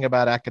nothing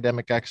about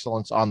academic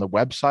excellence on the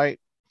website.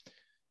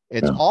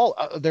 It's all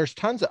there's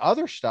tons of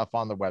other stuff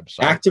on the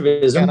website.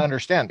 Activism. You can't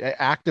understand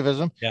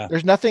activism. Yeah.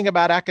 There's nothing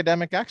about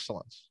academic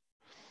excellence.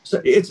 So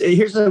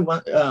here's a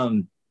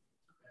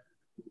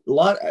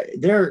lot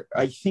there.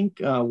 I think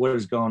what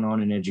is going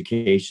on in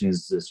education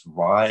is this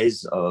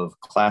rise of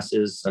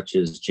classes such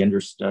as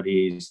gender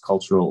studies,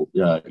 cultural,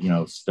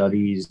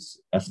 studies,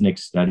 ethnic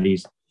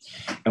studies,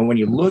 and when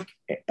you look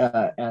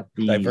at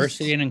the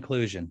diversity and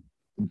inclusion,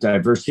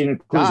 Jordan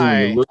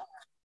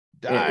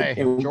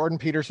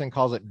Peterson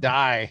calls it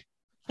die.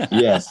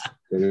 Yes.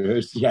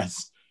 And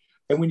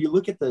when you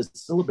look at the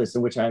syllabus,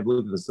 in which I've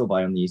looked at the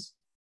syllabi on these,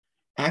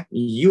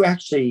 you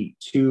actually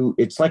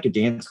it's like a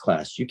dance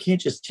class. You can't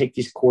just take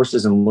these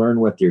courses and learn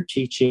what they're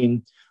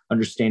teaching,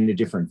 understand a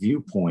different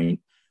viewpoint.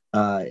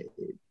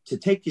 To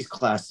take these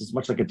classes,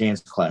 much like a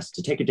dance class,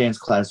 to take a dance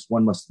class,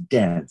 one must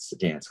dance a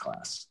dance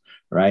class,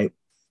 right?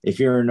 If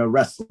you're in a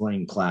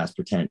wrestling class,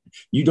 pretend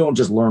you don't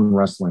just learn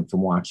wrestling from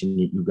watching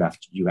it. You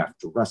have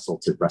to wrestle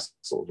to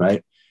wrestle,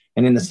 right?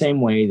 And in the same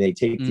way, they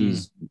take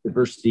these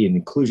diversity and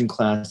inclusion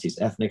class, these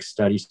ethnic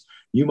studies.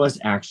 you must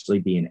actually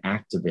be an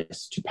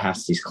activist to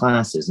pass these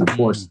classes. And of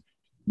course,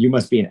 you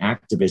must be an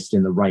activist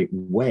in the right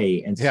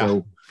way. And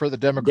so for the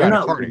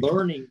Democratic Party.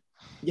 Learning.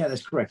 Yeah,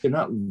 that's correct. They're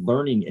not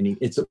learning any.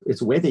 It's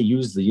a way they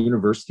use the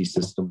university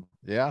system.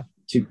 Yeah.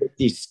 To get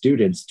these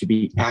students to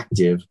be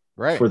active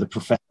for the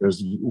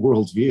professor's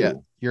worldview. Yeah.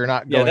 You're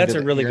not going. That's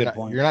a really good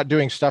point. You're not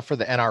doing stuff for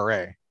the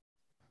NRA.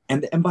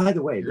 And by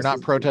the way, you're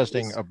not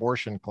protesting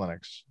abortion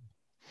clinics.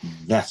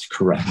 That's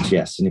correct.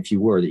 Yes. And if you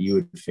were, that you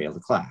would fail the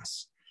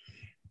class.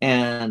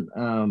 And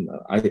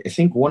I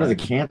think one of the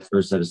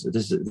cancers that is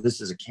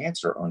this is a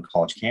cancer on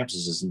college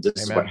campuses, and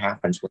this is what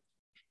happens when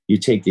you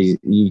take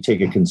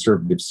a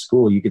conservative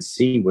school. You could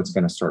see what's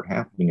going to start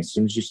happening as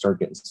soon as you start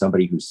getting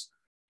somebody who's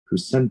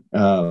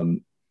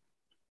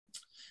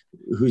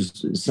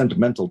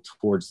sentimental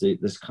towards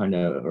this kind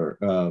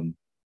of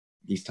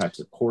these types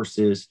of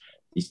courses,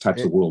 these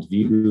types of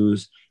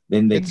worldviews.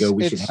 Then they go,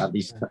 we should have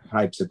these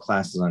types of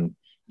classes on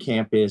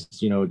campus.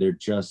 They're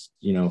just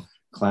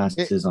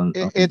classes on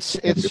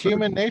it's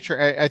human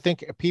nature. I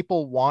think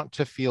people want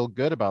to feel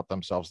good about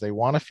themselves. They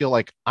want to feel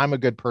like I'm a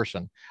good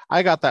person.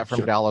 I got that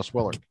from Dallas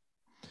Willard.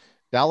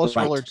 Dallas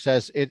Willard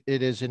says it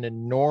is an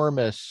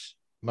enormous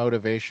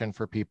motivation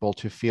for people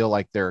to feel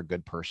like they're a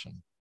good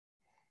person.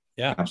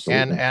 Yeah,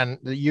 absolutely. And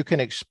you can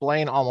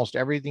explain almost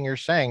everything you're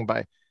saying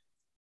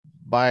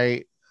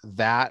by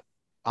that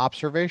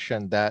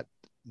observation that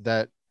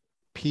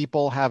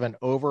people have an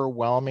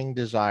overwhelming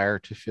desire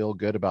to feel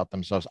good about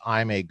themselves.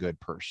 I'm a good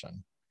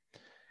person.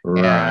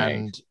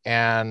 Right.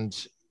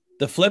 And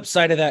the flip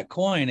side of that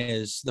coin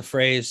is the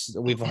phrase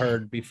that we've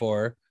heard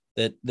before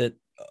that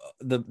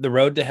the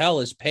road to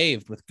hell is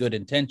paved with good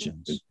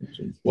intentions.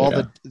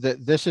 Well,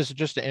 this is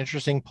just an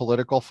interesting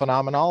political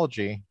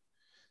phenomenology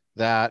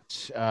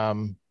that,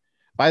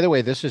 by the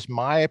way, this is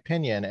my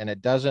opinion, and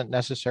it doesn't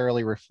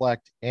necessarily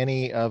reflect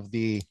any of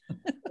the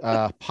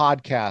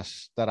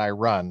podcasts that I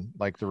run,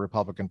 like the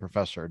Republican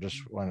Professor.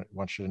 Just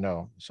want you to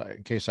know, so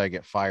in case I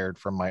get fired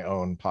from my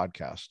own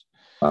podcast.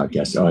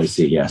 Yes. Oh, I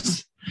see.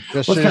 Yes.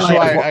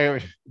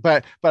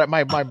 But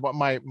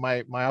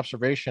my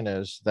observation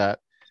is that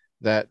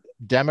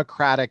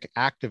democratic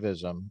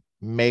activism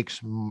makes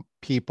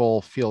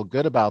people feel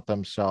good about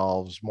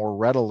themselves more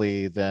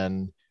readily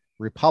than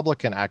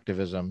Republican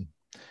activism,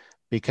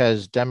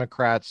 because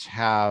Democrats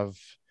have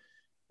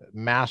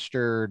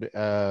mastered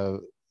the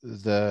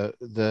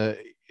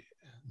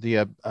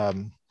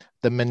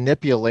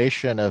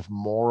manipulation of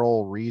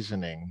moral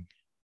reasoning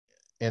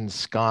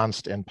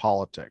ensconced in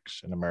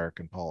politics, in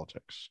American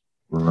politics.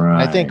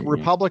 Right. I think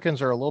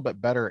Republicans are a little bit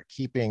better at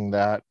keeping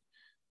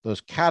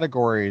those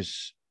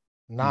categories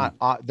not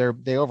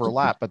they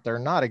overlap, but they're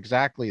not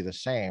exactly the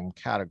same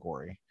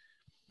category.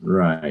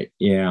 Right.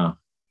 Yeah.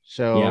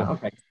 So yeah.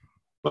 Okay.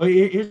 Well,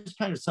 here's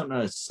kind of something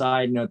on a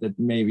side note that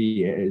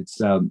maybe it's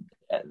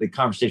the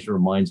conversation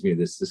reminds me of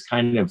this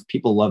kind of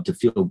people love to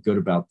feel good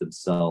about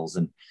themselves,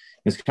 and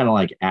it's kind of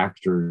like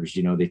actors,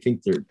 they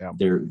think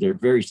they're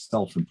very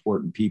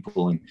self-important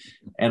people.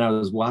 And I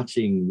was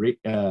watching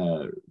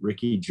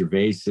Ricky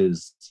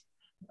Gervais's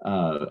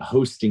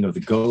hosting of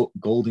the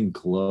Golden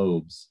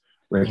Globes,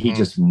 where he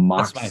just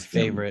mocks. That's my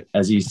favorite.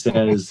 As he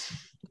says,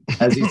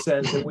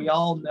 that we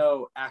all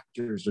know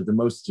actors are the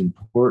most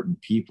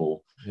important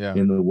people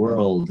in the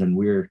world, and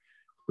we're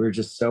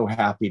just so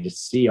happy to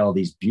see all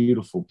these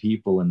beautiful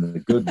people and the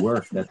good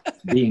work that's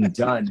being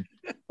done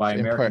by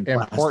American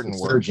plastic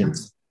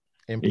surgeons.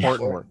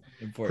 Important work.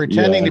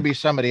 Pretending to be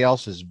somebody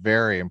else is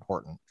very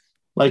important.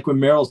 Like when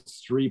Meryl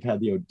Streep had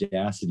the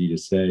audacity to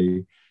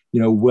say,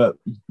 what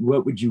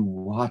would you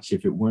watch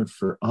if it weren't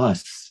for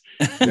us?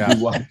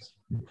 Right.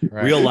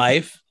 Real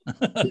life.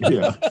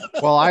 Yeah.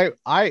 Well,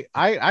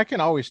 I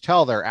can always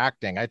tell they're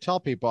acting. I tell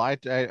people,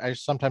 I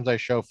sometimes I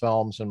show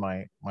films and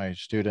my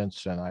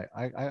students, and I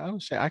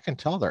always say I can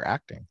tell they're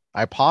acting.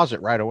 I pause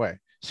it right away.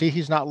 See,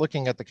 he's not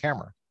looking at the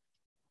camera.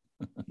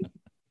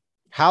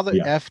 How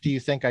the F do you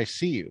think I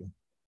see you?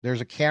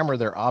 There's a camera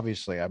there,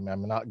 obviously. I'm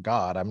not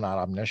God. I'm not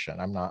omniscient.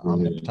 I'm not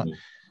omnipotent.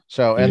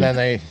 So, and then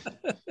they,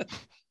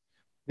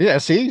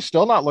 see,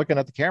 still not looking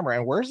at the camera.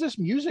 And where's this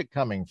music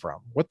coming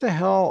from? What the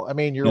hell? I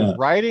mean, you're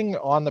riding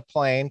on the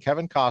plane.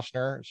 Kevin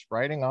Costner is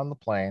riding on the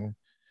plane.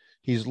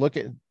 He's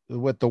looking.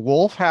 What the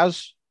wolf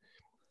has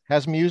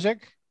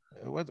music.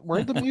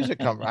 Where'd the music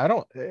come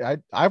from?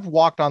 I've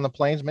walked on the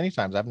planes many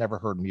times. I've never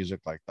heard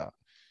music like that.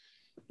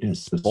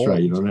 Yes, that's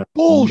right. You don't have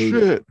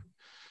bullshit.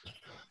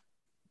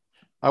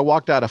 I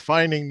walked out of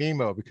Finding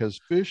Nemo because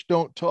fish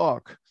don't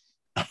talk.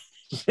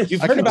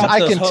 You've heard about I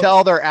can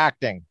tell they're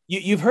acting.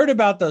 You've heard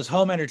about those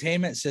home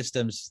entertainment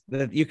systems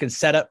that you can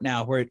set up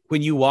now, where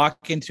when you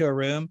walk into a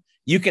room,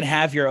 you can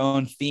have your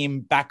own theme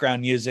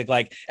background music,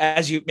 like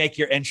as you make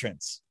your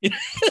entrance.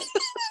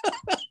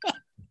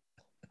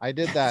 I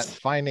did that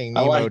Finding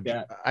Nemo.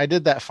 I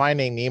did that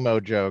Finding Nemo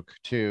joke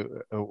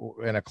too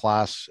in a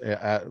class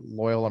at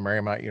Loyola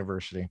Marymount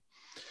University.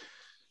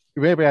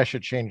 Maybe I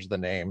should change the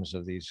names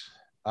of these.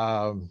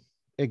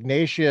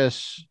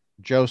 Ignatius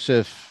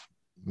Joseph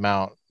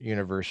Mount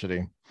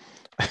University.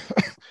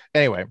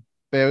 Anyway,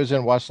 it was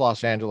in West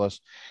Los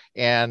Angeles,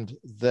 And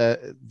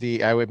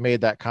I would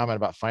made that comment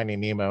about Finding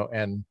Nemo,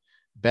 and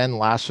Ben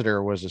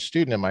Lasseter was a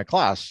student in my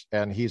class,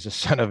 and he's a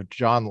son of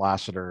John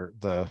Lasseter,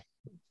 the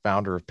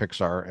founder of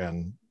Pixar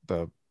and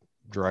the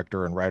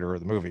director and writer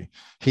of the movie.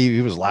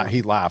 He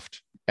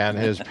laughed, and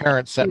his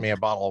parents sent me a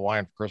bottle of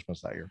wine for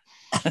Christmas that year.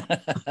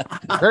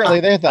 Apparently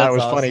they thought it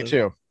was awesome. Funny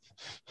too.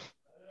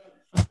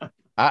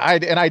 I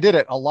did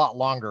it a lot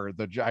longer.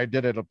 I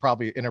did it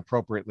probably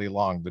inappropriately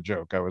long. The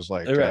joke. I was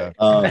like, right.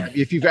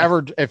 If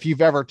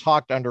you've ever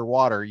talked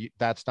underwater,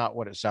 that's not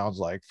what it sounds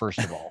like. First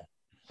of all,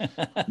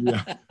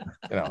 yeah.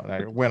 And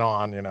I went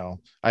on.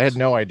 I had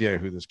no idea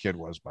who this kid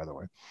was, by the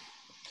way.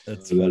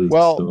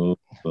 Well,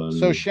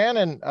 so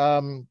Shannon,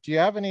 do you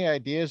have any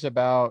ideas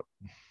about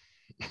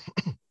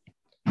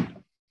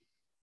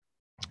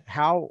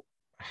how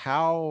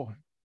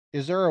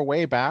is there a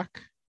way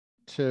back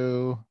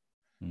to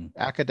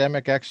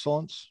academic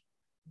excellence,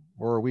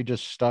 or are we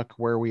just stuck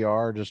where we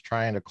are, just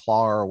trying to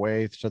claw our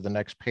way to the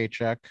next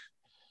paycheck?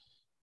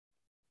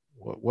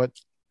 What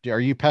are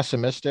you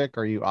pessimistic?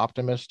 Are you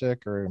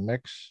optimistic, or a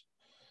mix?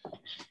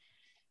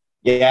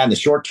 Yeah, in the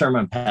short term,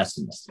 I'm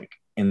pessimistic.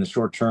 In the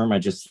short term, I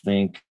just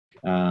think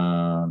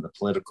the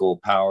political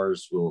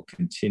powers will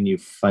continue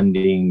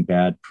funding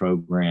bad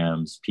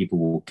programs. People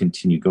will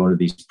continue going to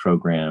these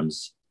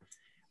programs.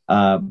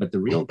 But the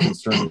real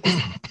concern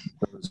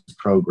with those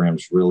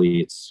programs,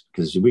 really, it's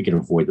because we can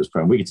avoid those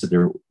programs. We can sit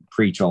there and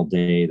preach all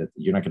day that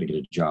you're not going to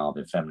get a job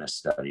in feminist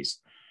studies.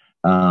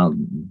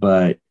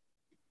 But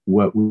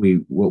what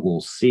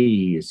we'll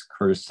see is,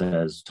 Curtis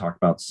says, talk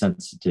about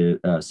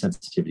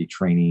sensitivity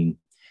training.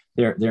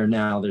 There's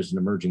an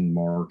emerging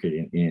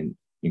market in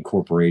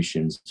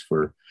corporations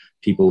for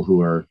people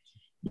who are,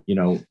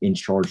 in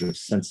charge of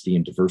sensitivity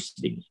and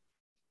diversity,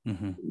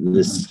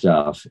 this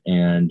stuff,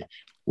 and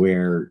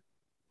where.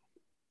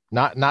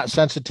 Not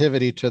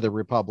sensitivity to the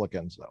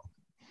Republicans, though.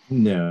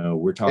 No,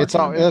 we're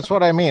talking. That's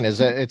what I mean. Is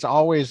that it's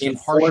always a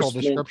partial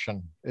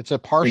description. It's a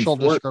partial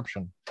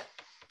description.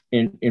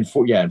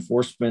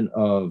 Enforcement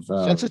of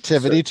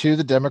sensitivity to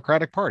the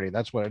Democratic Party.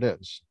 That's what it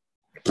is.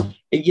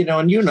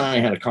 And you and I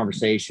had a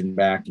conversation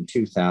back in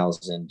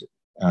 2000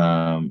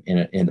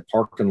 in the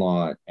parking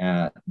lot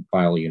at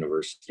Biola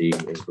University.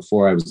 It was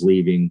before I was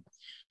leaving.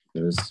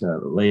 It was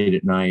late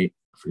at night.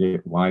 I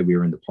forget why we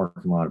were in the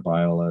parking lot of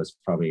Biola. It's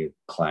probably a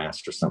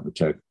class or something we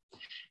took.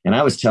 And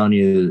I was telling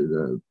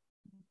you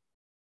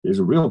there's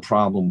a real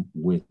problem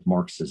with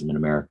Marxism in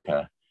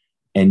America.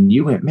 And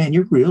you went, man,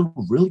 you're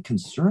really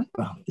concerned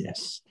about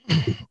this.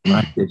 And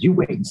I said, you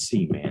wait and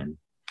see, man.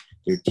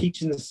 They're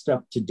teaching this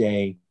stuff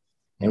today,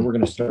 and we're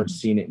going to start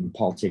seeing it in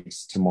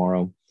politics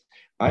tomorrow.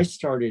 I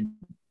started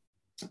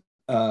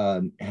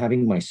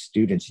having my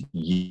students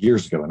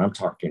years ago, and I'm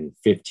talking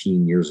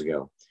 15 years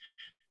ago,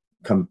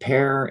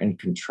 compare and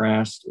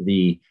contrast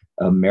the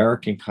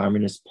American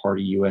Communist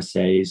Party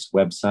USA's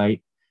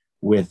website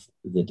with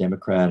the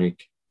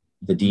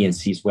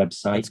DNC's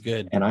website. That's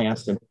good. And I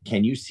asked them,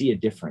 can you see a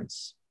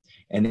difference?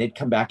 And they'd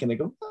come back and they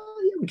go,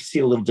 oh, yeah, we can see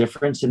a little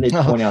difference. And they'd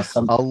point out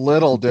something. A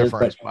little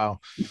difference. Wow.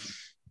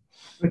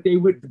 But they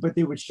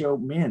would show,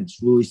 man,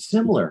 it's really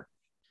similar.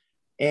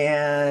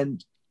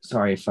 And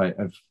sorry if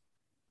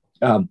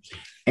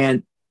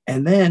and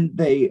then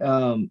they,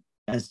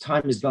 as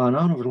time has gone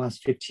on over the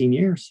last 15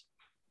 years,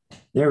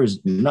 there is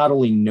not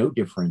only no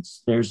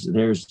difference,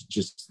 there's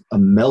just a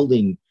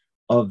melding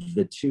of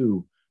the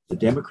two. The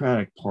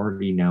Democratic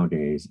Party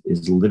nowadays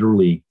is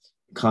literally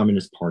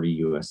Communist Party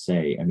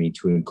USA. I mean,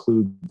 to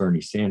include Bernie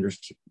Sanders,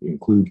 to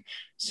include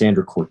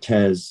Sandra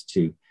Cortez,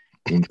 to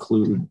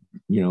include,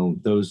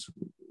 those,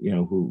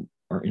 who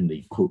are in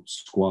the quote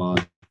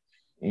squad,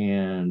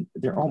 and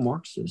they're all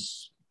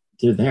Marxists.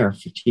 They're there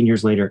 15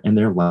 years later, and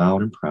they're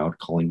loud and proud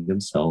calling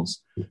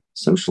themselves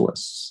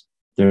socialists.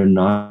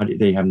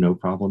 They have no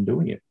problem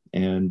doing it.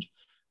 And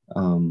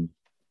can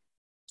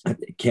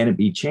it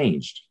be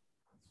changed?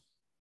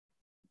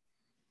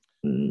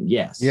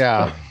 Yes.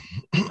 Yeah.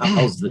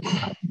 How's the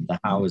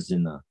how is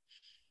in the,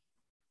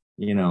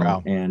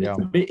 and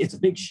it's a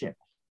big ship.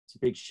 It's a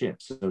big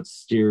ship. So it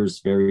steers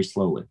very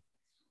slowly.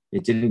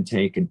 It didn't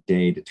take a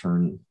day to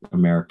turn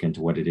America into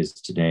what it is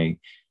today.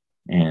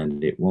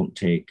 And it won't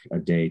take a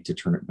day to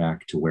turn it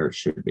back to where it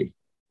should be.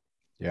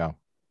 Yeah.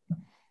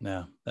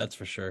 No, that's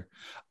for sure.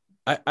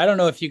 I don't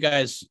know if you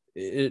guys,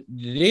 did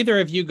either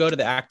of you go to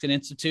the Acton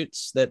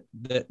Institutes that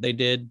they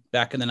did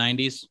back in the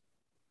 90s?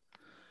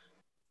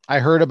 I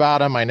heard about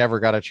them. I never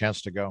got a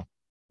chance to go.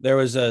 There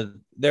was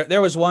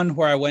one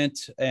where I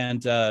went,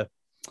 and the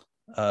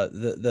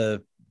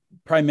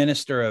Prime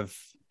Minister of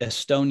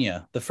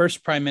Estonia, the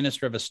first Prime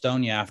Minister of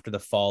Estonia after the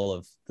fall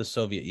of the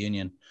Soviet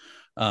Union,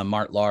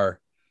 Mart Laar,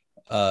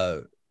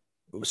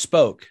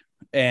 spoke.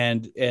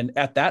 And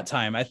at that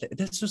time,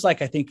 this was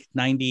like, I think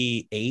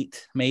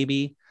 98,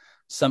 maybe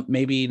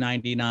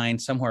 99,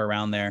 somewhere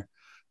around there.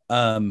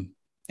 And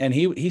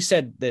he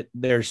said that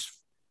there's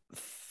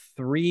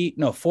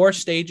 4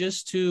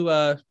 stages to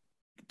the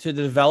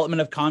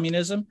development of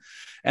communism,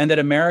 and that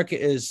America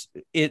is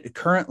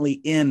currently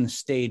in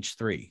stage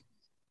 3.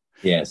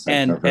 Yes.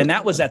 And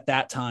that was at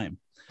that time.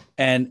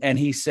 And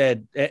he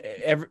said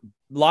a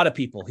lot of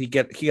people, he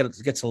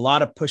gets a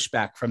lot of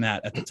pushback from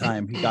that at the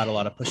time. He got a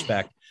lot of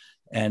pushback,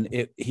 and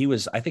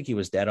I think he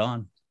was dead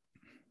on.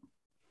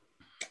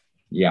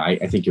 Yeah,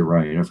 I think you're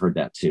right. I've heard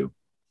that too.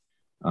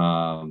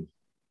 Well,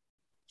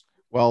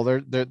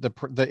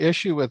 the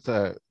issue with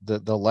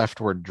the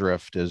leftward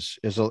drift is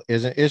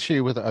an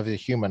issue of the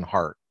human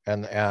heart,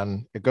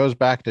 and it goes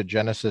back to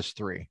Genesis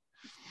 3.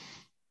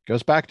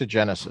 Goes back to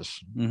Genesis.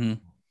 Mm-hmm.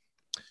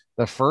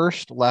 The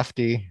first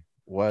lefty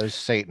was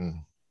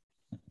Satan.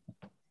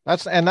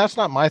 That's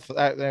not my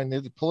and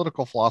the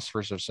political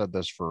philosophers have said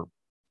this for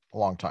a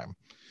long time.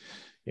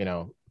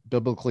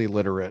 Biblically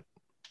literate.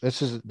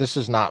 This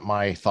is not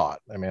my thought.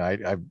 I mean,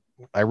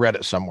 I read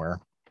it somewhere.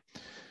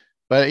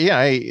 But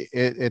yeah,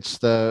 it's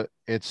the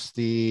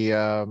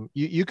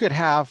you could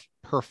have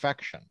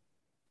perfection.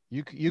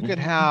 You could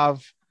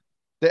have,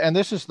 and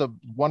this is the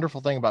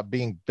wonderful thing about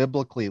being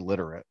biblically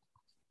literate,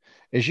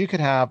 is you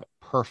could have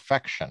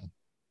perfection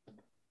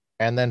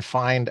and then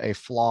find a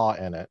flaw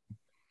in it,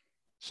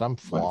 some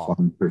flaw,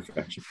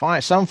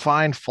 some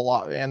find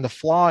flaw, and the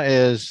flaw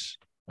is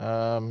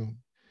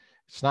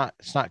it's not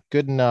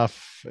good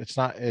enough.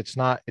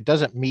 It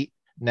doesn't meet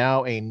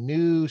now a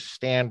new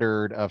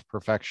standard of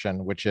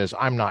perfection, which is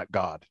I'm not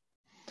God.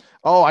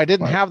 Oh, I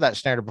didn't have that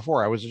standard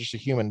before. I was just a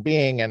human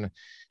being, and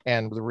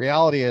the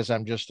reality is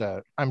I'm just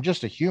a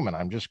human.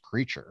 I'm just a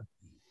creature.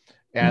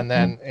 And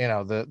then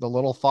the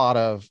little thought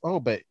of, oh,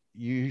 but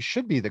you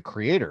should be the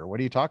creator. What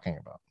are you talking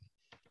about?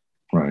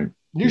 Right.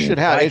 You should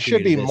have. It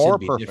should be more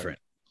perfect. Different.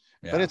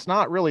 Yeah. But it's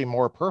not really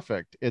more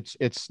perfect.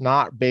 It's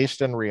not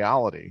based in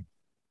reality.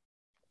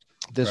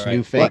 This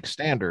new fake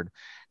standard,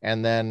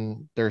 and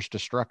then there's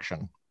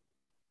destruction.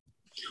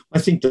 I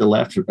think the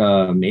left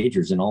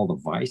majors in all the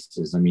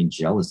vices. I mean,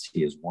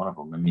 jealousy is one of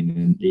them. I mean,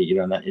 and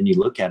you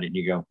look at it and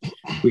you go,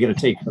 we got to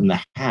take from the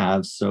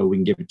haves so we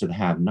can give it to the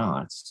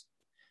have-nots,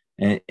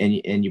 and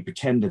you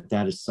pretend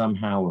that is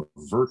somehow a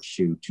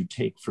virtue to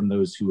take from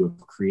those who have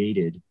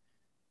created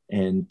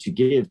and to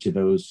give to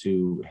those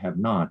who have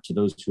not, to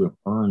those who have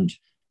earned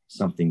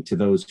something, to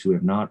those who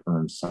have not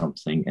earned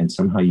something, and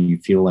somehow you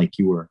feel like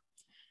you were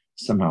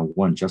somehow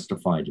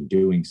justified in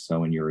doing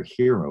so, and you're a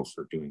hero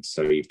for doing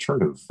so. You've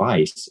turned a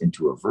vice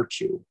into a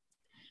virtue.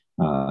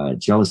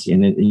 Jealousy,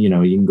 and then you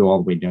can go all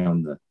the way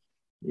down the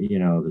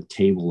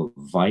table of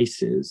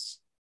vices,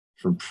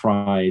 from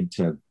pride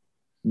to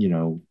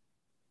the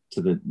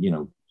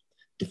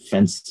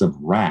defense of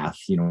wrath,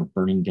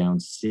 burning down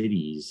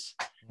cities,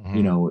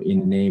 in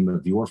the name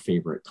of your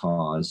favorite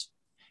cause.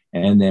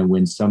 And then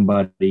when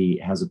somebody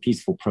has a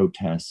peaceful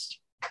protest,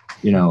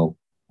 mostly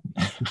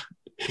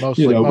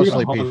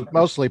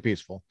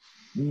peaceful,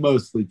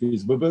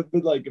 but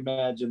like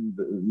imagine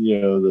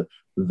the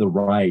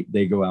right,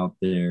 they go out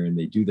there and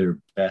they do their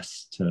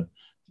best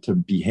to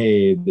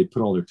behave. They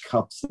put all their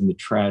cups in the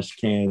trash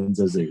cans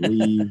as they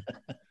leave,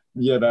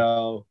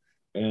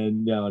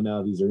 and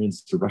now these are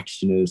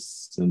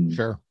insurrectionists, and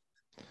sure.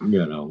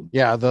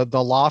 Yeah, the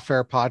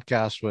Lawfare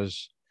podcast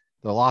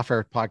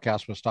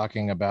was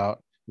talking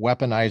about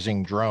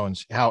weaponizing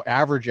drones, how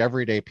average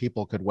everyday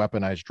people could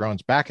weaponize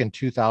drones. Back in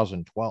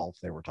 2012,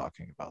 they were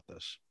talking about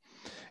this.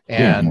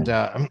 And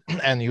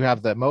and you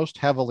have the most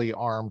heavily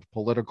armed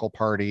political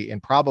party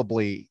in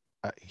probably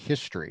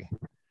history,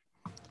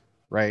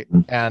 right?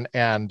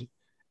 And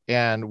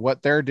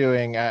what they're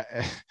doing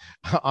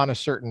on a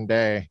certain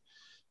day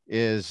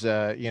is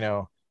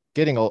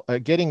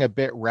getting a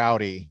bit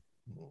rowdy,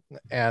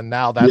 and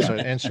now that's an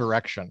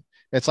insurrection.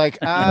 It's like,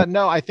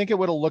 no, I think it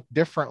would have looked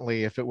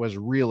differently if it was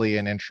really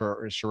an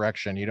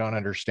insurrection. You don't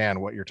understand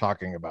what you're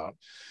talking about.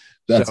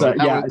 It's like,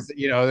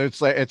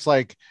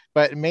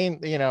 but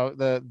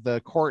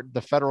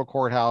the federal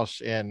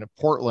courthouse in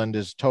Portland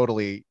is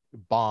totally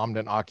bombed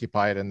and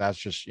occupied, and that's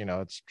just,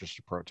 it's just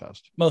a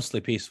protest.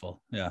 Mostly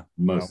peaceful. Yeah.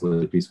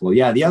 Mostly peaceful.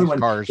 Yeah. The other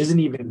one isn't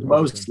even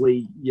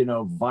mostly,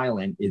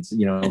 violent. It's,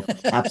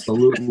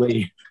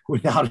 absolutely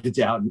without a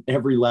doubt.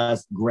 Every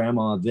last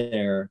grandma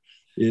there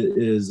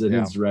is an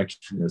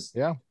insurrectionist.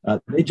 Yeah.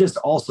 They just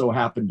also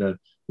happen to,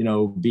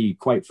 be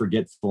quite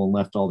forgetful and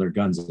left all their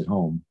guns at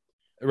home.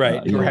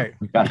 Right. Right.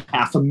 We've got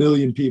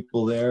 500,000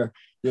 people there,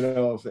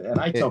 and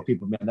I tell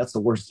people, man, that's the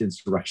worst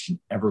insurrection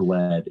ever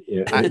led.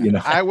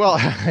 I will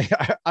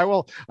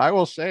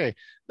say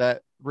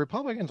that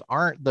Republicans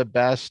aren't the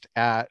best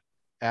at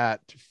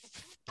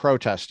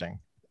protesting.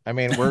 I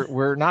mean,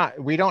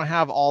 we don't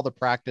have all the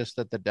practice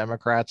that the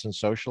Democrats and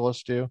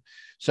socialists do.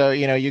 So,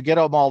 you get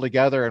them all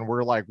together and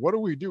we're like, what do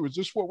we do? Is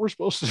this what we're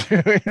supposed to do?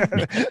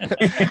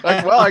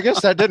 Like, well, I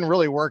guess that didn't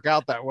really work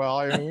out that well.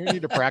 I mean, we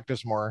need to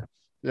practice more.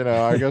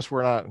 I guess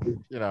we're not,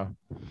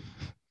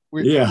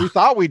 we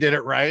thought we did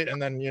it right.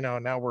 And then,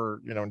 now we're,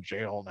 in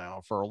jail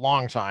now for a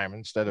long time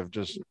instead of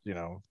just,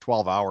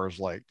 12 hours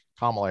like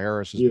Kamala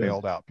Harris has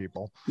bailed out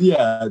people.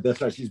 Yeah,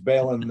 that's right. She's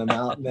bailing them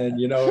out. And then,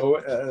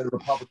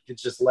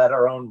 Republicans just let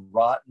our own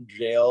rot in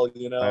jail,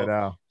 I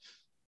know.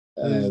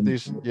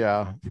 It's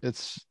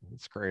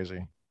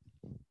crazy.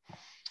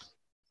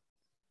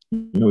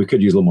 We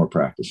could use a little more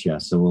practice. Yeah.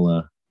 So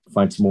we'll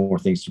find some more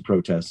things to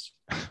protest.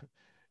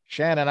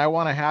 Shannon, I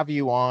want to have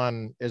you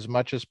on as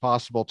much as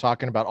possible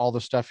talking about all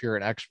the stuff you're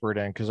an expert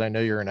in, because I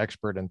know you're an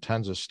expert in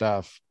tons of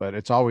stuff, but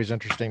it's always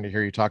interesting to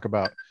hear you talk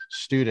about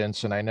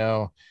students. And I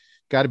know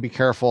got to be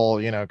careful,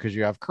 because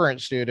you have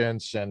current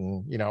students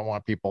and you don't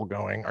want people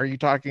going, are you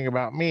talking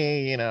about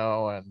me? And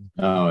oh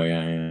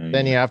yeah.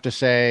 Then you have to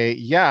say,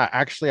 yeah,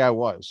 actually I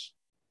was.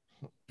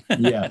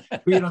 Yeah.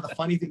 But the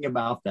funny thing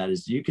about that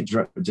is you could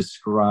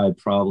describe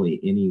probably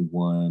any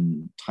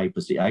one type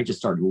of, I just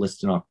started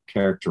listing off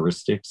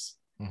characteristics.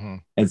 Mm-hmm.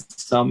 And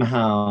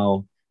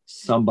somehow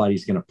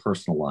somebody's going to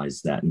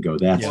personalize that and go,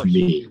 that's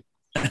me.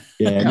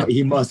 Yeah,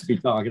 he must be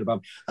talking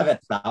about me. I've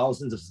had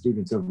thousands of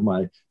students over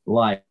my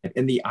life.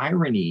 And the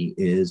irony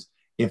is,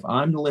 if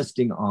I'm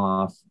listing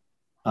off,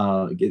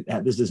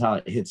 this is how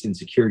it hits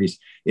insecurities.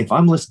 If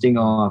I'm listing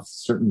off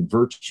certain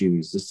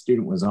virtues, the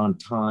student was on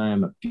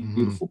time, a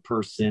beautiful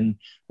person,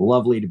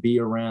 lovely to be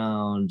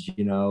around,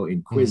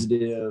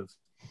 inquisitive,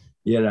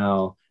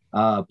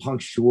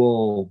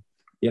 punctual,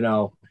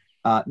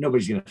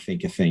 nobody's going to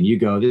think a thing. You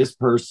go, this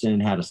person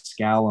had a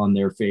scowl on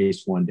their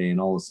face one day, and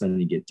all of a sudden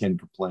you get 10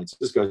 complaints.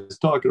 This guy's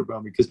talking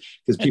about me because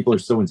people are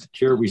so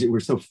insecure. We're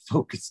so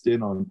focused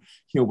in on,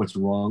 what's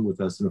wrong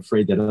with us and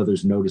afraid that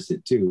others notice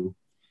it too.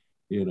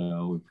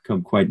 We've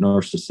become quite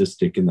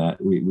narcissistic in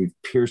that we've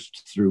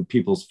pierced through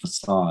people's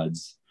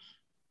facades,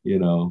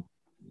 It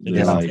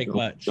doesn't take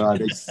much. God,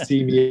 they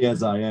see me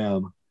as I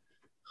am.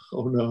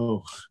 Oh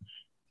no.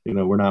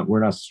 We're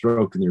not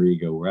stroking their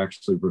ego. We're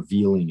actually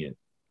revealing it.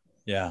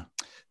 Yeah.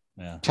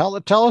 Tell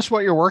us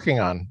what you're working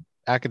on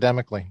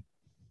academically.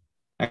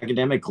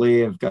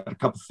 Academically, I've got a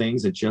couple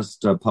things. I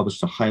just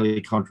published a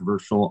highly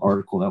controversial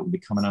article that will be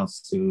coming out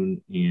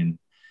soon in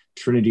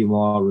Trinity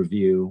Law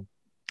Review,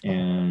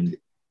 and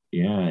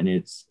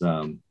it's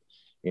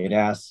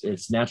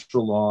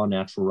natural law,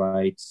 natural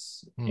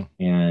rights,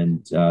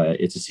 and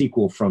it's a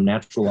sequel from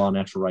natural law,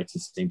 natural rights,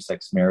 and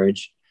same-sex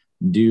marriage.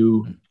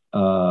 Do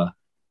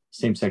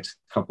same-sex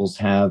couples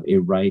have a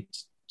right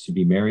to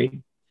be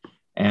married?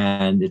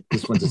 And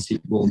this one's a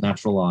sequel,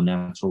 natural law,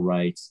 natural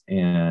rights,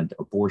 and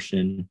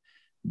abortion.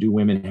 Do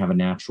women have a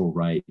natural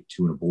right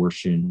to an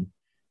abortion?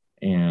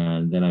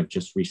 And then I've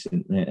just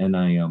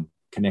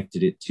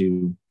connected it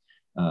to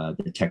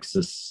the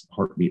Texas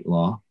heartbeat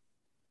law.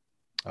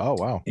 Oh,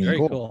 wow. Very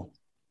cool.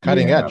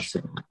 Cutting edge.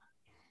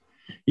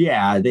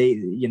 Yeah,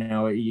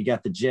 you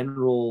got the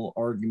general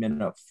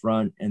argument up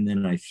front, and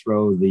then I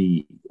throw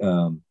the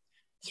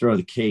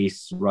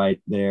case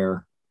right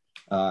there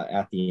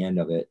at the end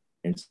of it.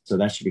 And so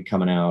that should be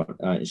coming out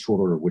in short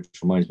order, which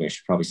reminds me, I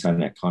should probably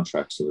sign that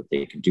contract so that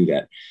they can do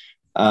that.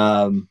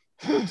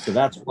 So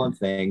that's one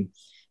thing.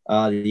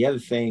 The other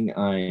thing,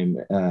 I'm,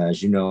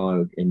 as you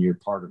know, and you're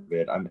part of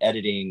it, I'm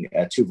editing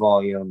a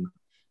 2-volume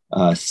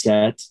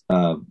set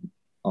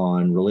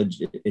on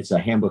religion. It's a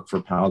handbook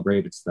for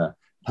Palgrave. It's the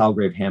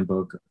Palgrave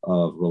Handbook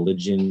of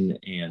Religion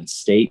and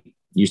State. It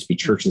used to be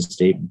Church and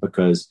State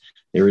because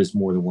there is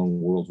more than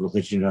one world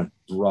religion. I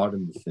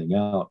broadened the thing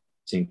out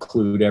to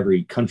include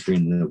every country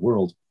in the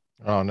world.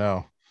 Oh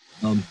no.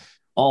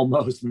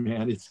 Almost,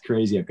 man. It's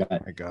crazy. I've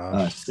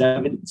got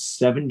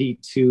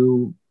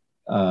 72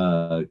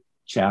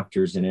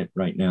 chapters in it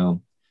right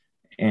now.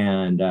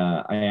 And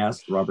I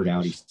asked Robert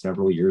Audi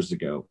several years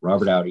ago.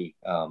 Robert Audi,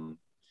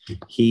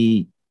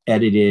 he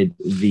edited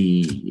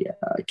the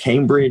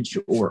Cambridge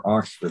or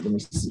Oxford. Let me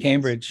see.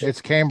 Cambridge.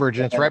 It's Cambridge.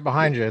 And it's right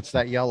behind you. It's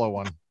that yellow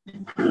one.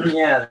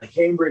 Yeah, the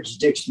Cambridge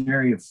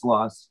Dictionary of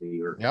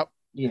Philosophy. Yep.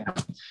 Yeah.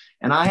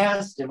 And I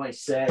asked him, I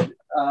said,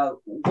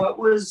 what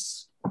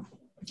was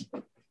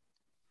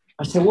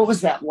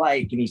that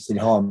like? And he said,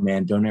 oh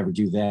man, don't ever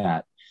do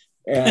that.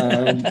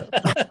 And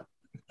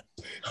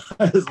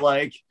I was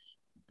like,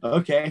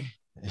 okay,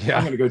 yeah,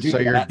 I'm going to go do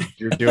that.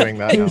 You're doing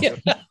that now.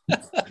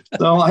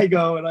 So I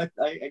go and I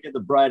get the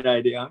bright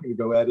idea. I'm going to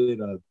go edit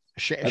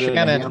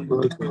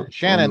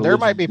Shannon, there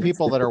might be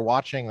people that are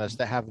watching this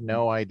that have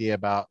no idea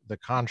about the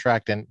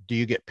contract. And do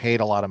you get paid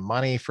a lot of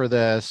money for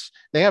this?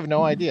 They have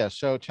no idea.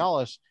 So tell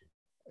us,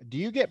 do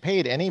you get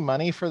paid any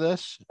money for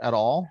this at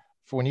all?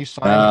 For when you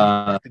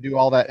sign to do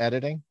all that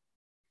editing?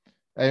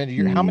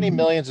 And how many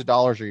millions of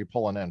dollars are you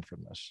pulling in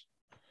from this?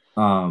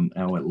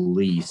 At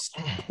least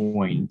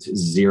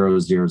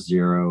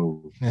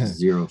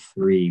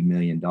 $0.00003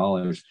 million.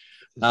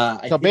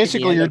 So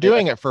basically you're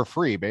doing it for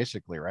free,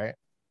 basically, right?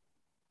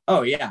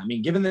 Oh yeah. I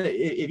mean, given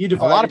if you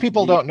divide, a lot of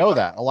people don't know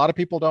that.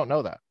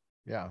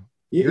 Yeah.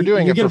 You're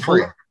doing it for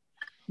free.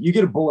 You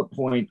get a bullet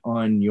point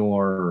on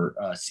your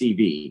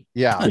CV.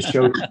 Yeah. To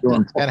show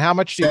your and how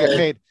much do you get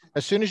paid?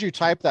 As soon as you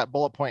type that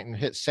bullet point and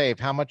hit save,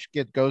 how much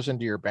goes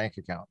into your bank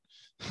account?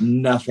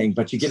 Nothing,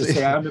 but you get to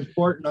say, I'm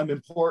important.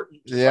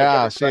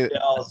 Yeah. Like see,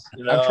 else,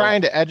 I'm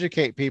trying to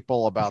educate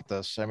people about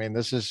this. I mean,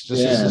 this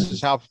is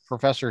how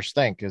professors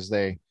think, is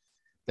they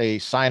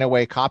sign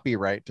away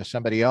copyright to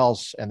somebody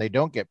else and they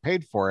don't get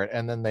paid for it.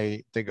 And then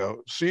they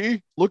go,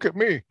 see, look at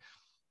me.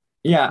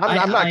 Yeah.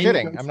 I'm not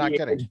kidding. I'm not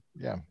kidding.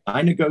 Yeah.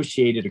 I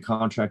negotiated a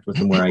contract with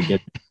them where I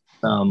get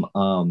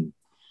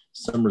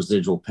some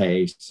residual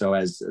pay. So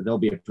as there'll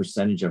be a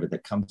percentage of it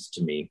that comes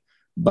to me.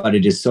 but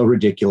it is so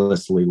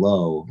ridiculously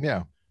low.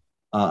 Yeah.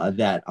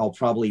 That I'll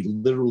probably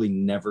literally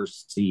never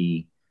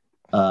see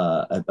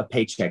a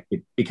paycheck,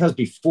 because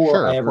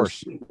before I ever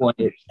see one,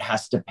 it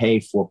has to pay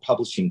for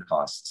publishing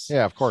costs.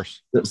 Yeah, of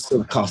course. So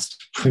the cost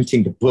of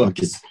printing the book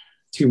is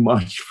too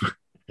much for,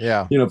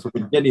 for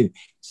beginning.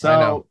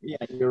 So yeah,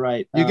 you're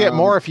right. You get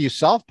more if you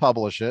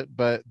self-publish it,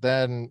 but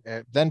then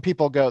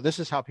people go, this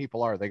is how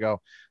people are. They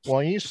go,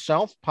 well, you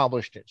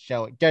self-published it,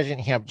 so it doesn't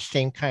have the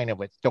same kind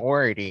of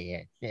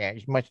authority. Yeah,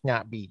 it must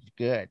not be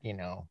good,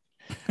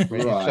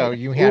 Right. So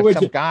you have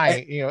some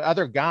guy,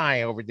 other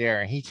guy over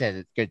there, and he says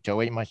it's good, so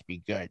it must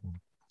be good.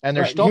 And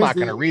they're still not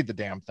going to read the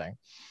damn thing.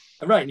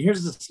 Right. And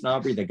here's the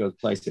snobbery that goes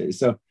places.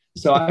 So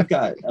I've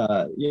got,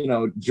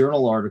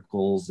 journal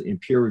articles in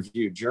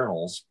peer-reviewed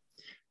journals,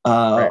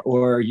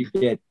 or you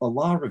get a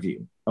law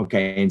review.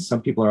 Okay. And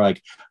some people are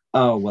like,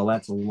 oh, well,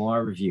 that's a law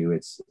review.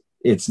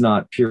 It's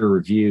not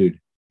peer-reviewed,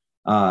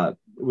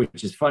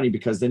 which is funny,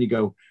 because then you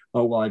go,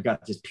 oh, well, I've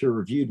got this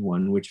peer-reviewed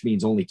one, which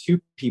means only 2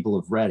 people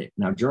have read it.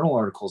 Now, journal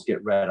articles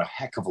get read a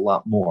heck of a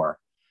lot more.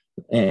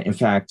 In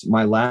fact,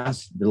 the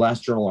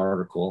last journal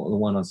article, the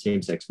one on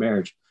same-sex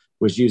marriage,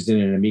 was used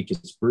in an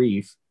amicus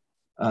brief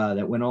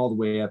that went all the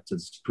way up to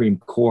the Supreme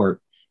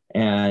Court.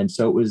 And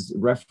so it was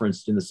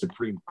referenced in the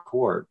Supreme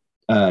Court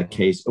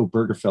case,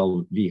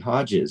 Obergefell v.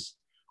 Hodges,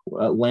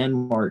 a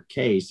landmark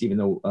case. Even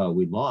though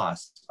we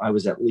lost, I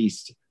was at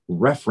least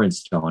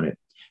referenced on it.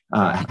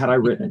 Had I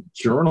written a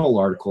journal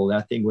article,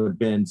 that thing would have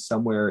been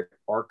somewhere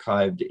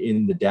archived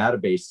in the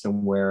database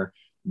somewhere.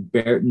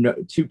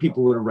 2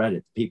 people would have read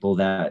it, people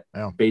that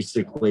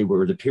basically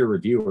were the peer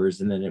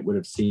reviewers, and then it would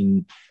have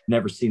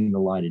never seen the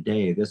light of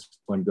day. This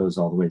one goes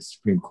all the way to the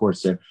Supreme Court.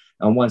 So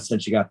in one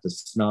sense, you got the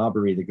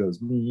snobbery that goes,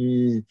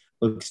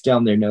 looks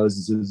down their nose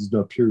and says, this is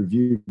no peer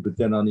review. But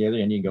then on the other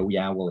hand, you go,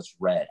 yeah, well, it's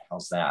read.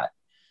 How's that?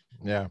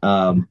 Yeah.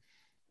 On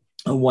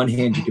one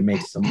hand, you can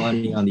make some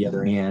money. On the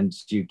other hand,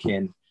 you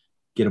can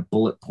get a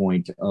bullet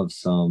point of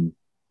some,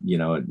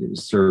 it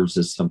serves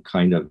as some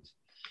kind of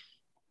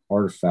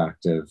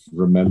artifact of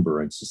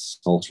remembrance, a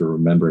sculpture of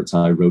remembrance.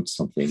 I wrote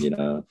something,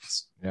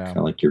 it's kind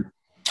of like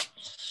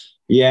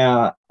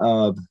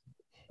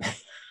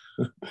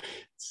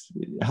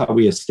how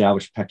we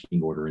establish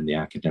pecking order in the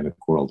academic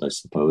world, I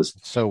suppose.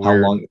 So how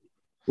long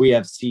we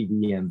have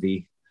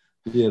CVMV.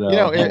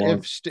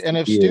 If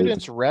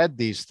students read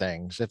these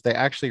things, if they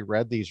actually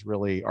read these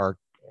really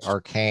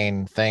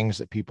arcane things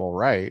that people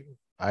write,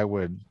 I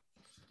would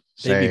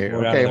say,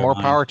 okay, more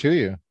power to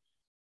you.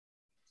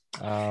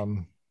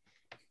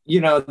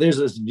 There's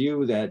this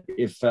view that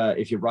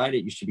if you write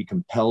it, you should be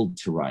compelled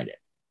to write it,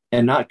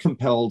 and not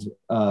compelled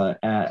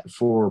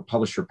for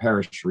publish or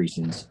perish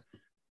reasons,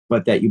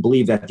 but that you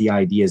believe that the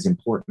idea is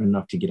important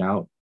enough to get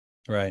out.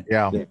 Right.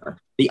 Yeah.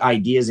 The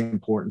idea is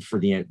important for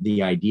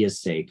the idea's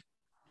sake,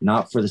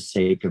 not for the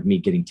sake of me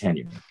getting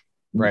tenure.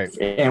 Right.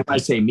 And when I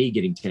say me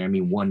getting tenure, I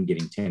mean one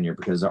getting tenure,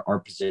 because our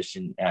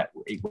position at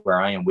where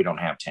I am, we don't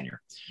have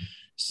tenure.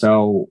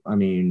 So, I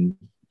mean,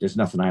 there's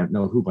nothing, I have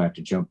no hoop I have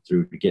to jump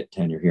through to get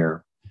tenure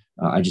here.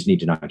 I just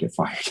need to not get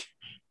fired.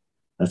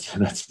 That's a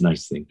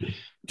nice thing.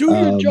 Do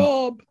your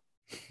job.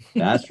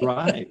 That's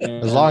right.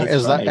 Man.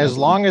 As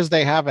long as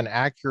they have an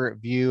accurate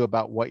view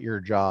about what your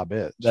job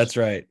is. That's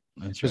right.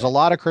 Because a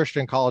lot of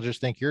Christian colleges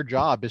think your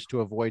job is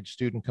to avoid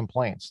student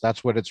complaints.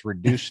 That's what it's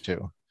reduced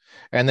to.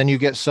 And then you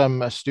get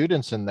some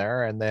students in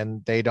there, and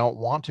then they don't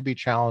want to be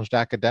challenged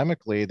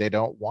academically. They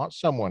don't want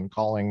someone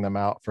calling them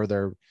out for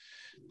their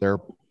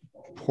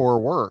poor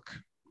work.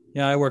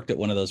 Yeah, I worked at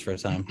one of those for a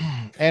time.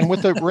 And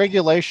with the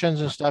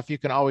regulations and stuff, you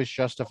can always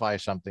justify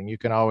something. You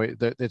can always,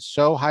 it's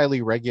so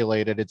highly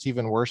regulated. It's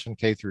even worse in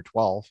K through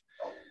 12.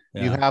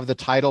 Yeah. You have the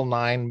Title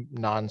IX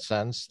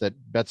nonsense that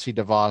Betsy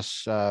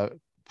DeVos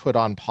put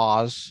on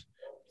pause,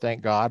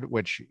 thank God,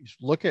 which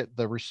look at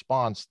the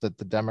response that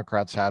the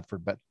Democrats had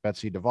for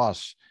Betsy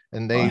DeVos.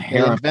 And they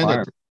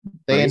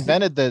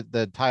invented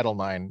the Title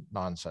IX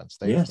nonsense.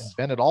 They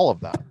invented all of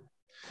that.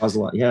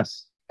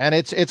 Yes. And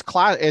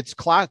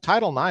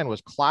Title IX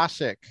was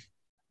classic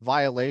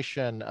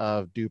violation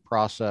of due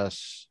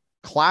process,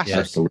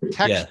 classic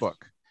textbook.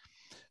 Yes.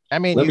 I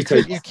mean, you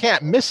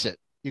can't miss it.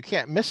 You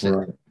can't miss it.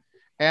 Right.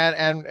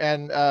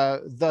 And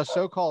the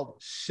so-called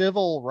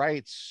civil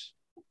rights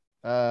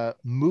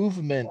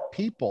movement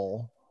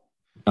people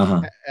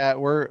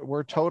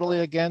were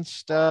totally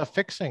against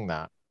fixing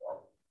that.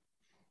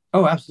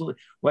 Oh, absolutely.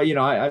 Well,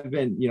 I've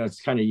been,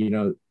 it's kind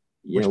of,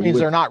 which means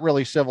they're not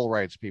really civil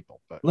rights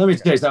people. But let me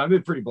tell you something. I've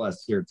been pretty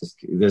blessed here at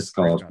this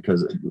college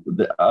because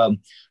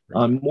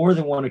on more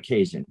than one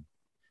occasion,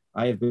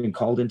 I have been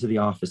called into the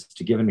office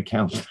to give an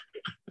account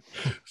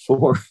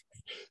for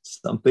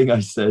something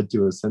I said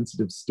to a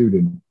sensitive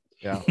student.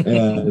 Yeah.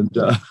 And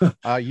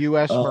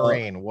U.S.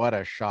 Marine. What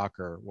a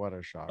shocker. What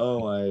a shocker.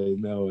 Oh, I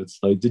know. It's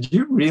like, did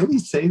you really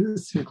say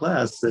this in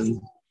class?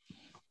 And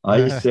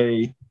I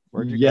say,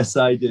 yes,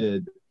 I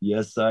did.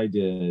 Yes, I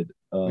did.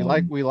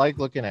 We like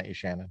looking at you,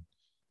 Shannon.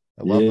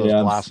 I love those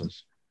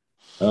glasses.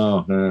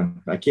 Oh,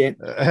 man. I can't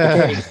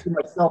see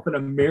myself in a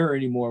mirror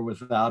anymore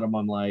without them.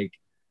 I'm like,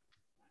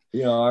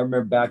 You know, I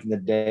remember back in the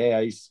day,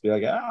 I used to be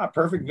like,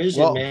 perfect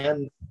vision,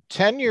 man.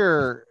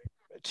 Tenure,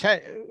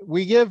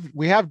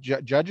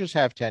 judges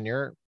have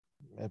tenure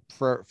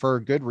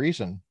for good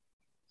reason.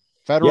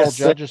 Federal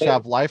judges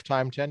have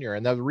lifetime tenure.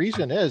 And the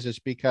reason is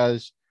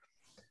because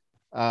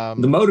the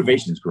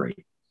motivation is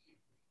great.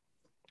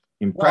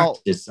 In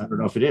practice, I don't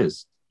know if it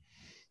is.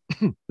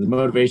 The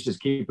motivation is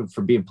keep them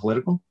from being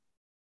political.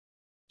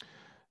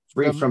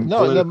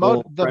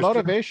 The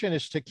motivation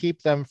is to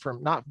keep them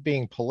from not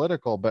being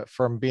political, but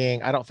from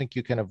being, I don't think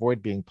you can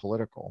avoid being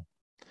political,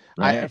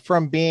 right.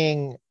 From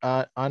being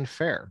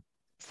unfair,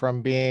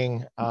 from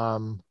being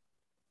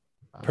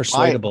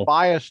persuadable,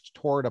 biased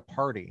toward a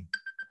party.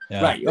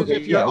 Yeah. Right. Okay.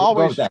 If you're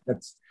always,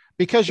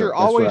 because you're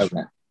always,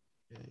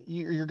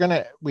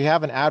 we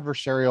have an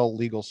adversarial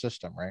legal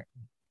system, right?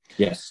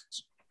 Yes.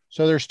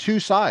 So there's two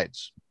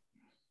sides.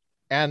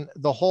 And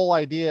the whole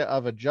idea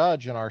of a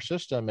judge in our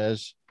system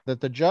is that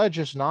the judge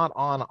is not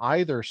on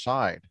either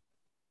side.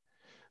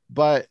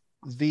 But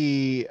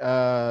is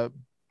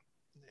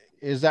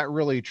that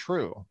really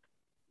true?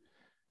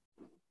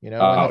 You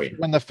know,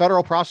 when the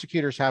federal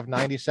prosecutors have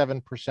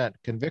 97%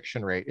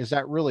 conviction rate, is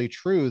that really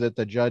true that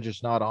the judge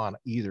is not on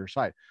either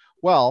side?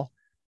 Well,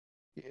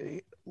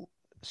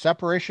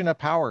 separation of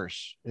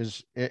powers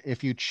is,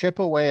 if you chip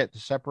away at the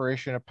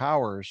separation of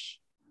powers,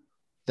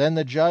 then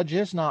the judge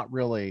is not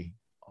really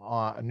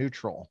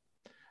neutral,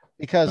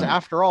 because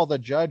after all, the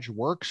judge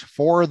works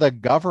for the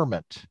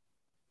government,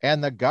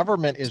 and the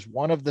government is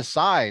one of the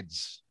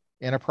sides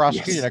in a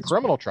prosecution, a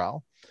criminal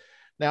trial.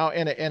 Now,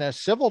 in a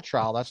civil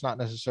trial, that's not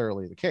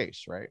necessarily the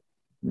case, right?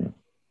 Yeah.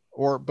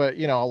 But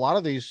you know, a lot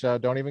of these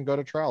don't even go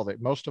to trial.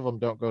 Most of them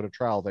don't go to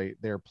trial.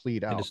 They're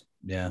plead out,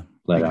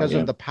 because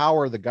of the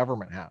power the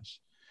government has.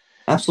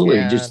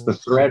 Absolutely, just the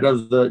threat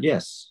of the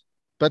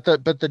But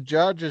the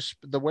judges,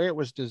 the way it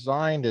was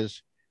designed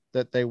is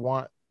that they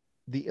want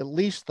at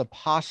least the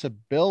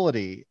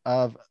possibility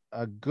of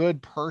a good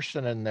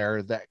person in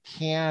there that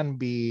can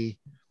be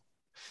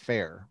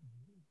fair,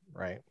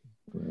 right?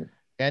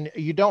 And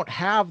you don't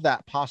have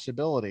that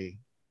possibility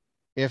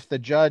if the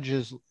judge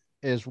is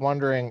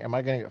wondering, am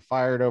I going to get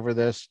fired over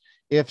this?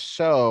 If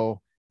so,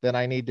 then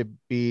I need to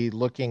be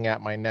looking at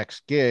my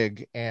next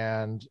gig,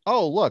 and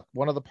look,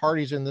 one of the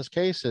parties in this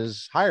case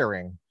is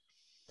hiring.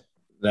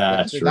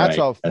 That's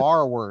a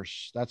far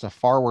worse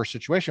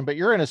situation. But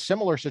you're in a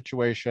similar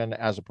situation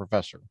as a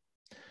professor,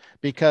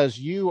 because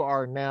you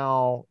are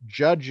now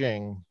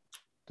judging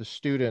the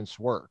students'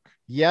 work.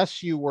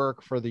 Yes, you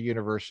work for the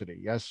university.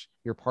 Yes,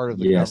 you're part of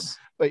the government,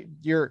 but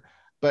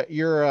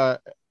you're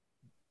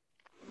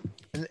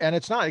and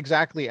it's not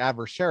exactly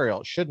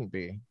adversarial. It shouldn't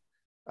be.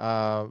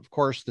 Of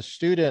course, the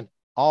student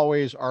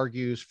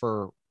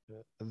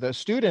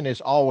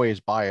is always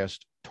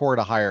biased toward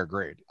a higher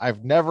grade.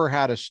 I've never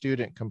had a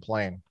student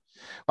complain.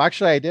 Well,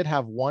 actually, I did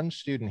have one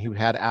student who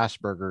had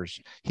Asperger's.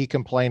 He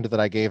complained that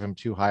I gave him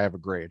too high of a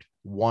grade.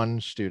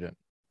 One student.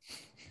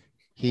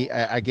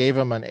 I gave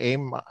him an A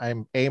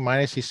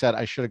minus. He said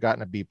I should have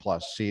gotten a B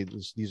plus. See,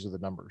 these are the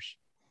numbers.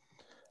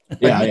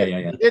 Yeah.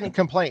 He didn't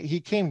complain.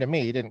 He came to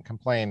me. He didn't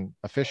complain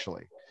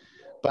officially.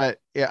 But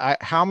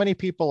how many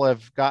people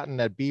have gotten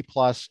a B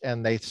plus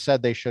and they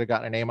said they should have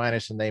gotten an A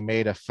minus and they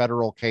made a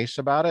federal case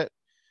about it?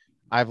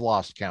 I've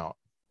lost count.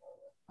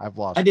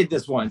 I did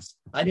this once.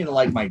 I didn't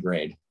like my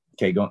grade.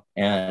 Okay,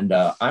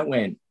 I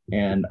went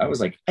and I was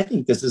like, I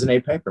think this is an A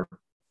paper.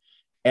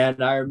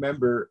 And I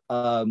remember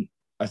I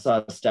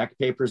saw a stack of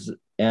papers,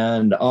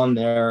 and on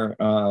there,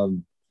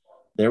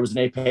 there was an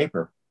A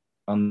paper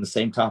on the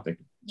same topic.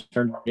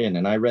 Turned it in,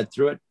 and I read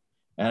through it,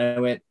 and I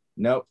went,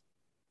 nope,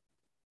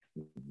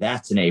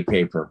 that's an A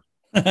paper.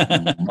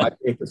 My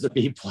paper's a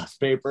B plus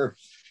paper.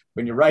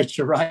 When you write,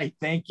 you write.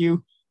 Thank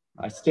you.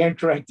 I stand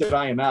corrected.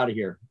 I am out of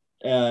here.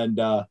 And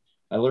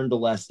I learned a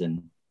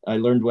lesson. I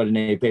learned what an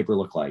A paper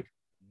looked like,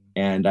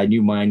 and I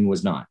knew mine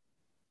was not.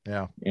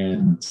 Yeah.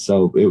 And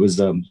so it was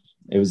a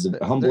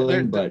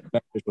humbling but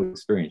beneficial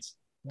experience.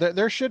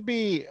 There should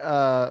be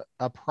a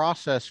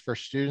process for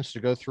students to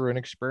go through an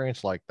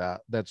experience like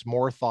that. That's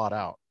more thought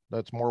out.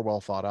 That's more well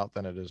thought out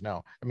than it is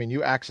now. I mean,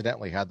 you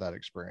accidentally had that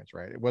experience,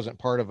 right? It wasn't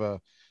part of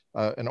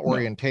an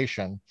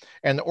orientation.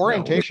 And the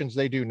orientations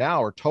they do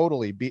now are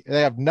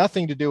they have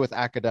nothing to do with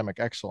academic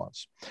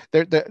excellence.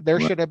 There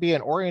should be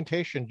an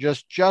orientation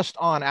just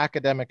on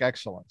academic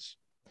excellence.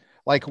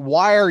 Like,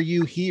 why are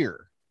you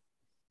here?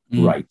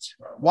 Right.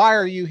 Why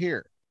are you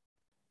here?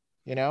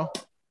 You know?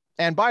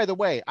 And by the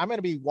way, I'm going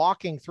to be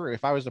walking through,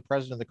 if I was the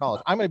president of the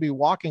college, I'm going to be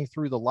walking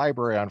through the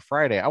library on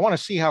Friday. I want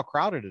to see how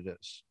crowded it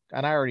is.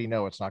 And I already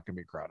know it's not going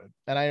to be crowded.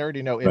 And I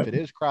already know if it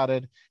is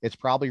crowded, it's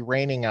probably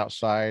raining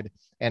outside,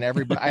 and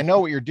everybody, I know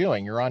what you're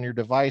doing. You're on your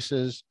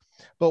devices,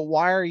 but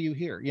why are you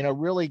here? You know,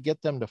 really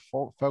get them to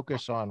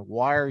focus on,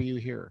 why are you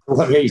here?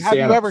 Have you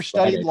ever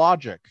studied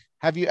logic?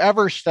 Have you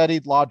ever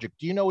studied logic?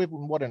 Do you know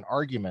even what an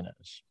argument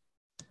is?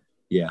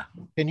 Yeah.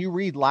 Can you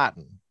read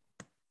Latin?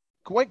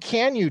 What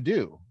can you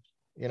do?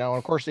 You know, and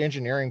of course, the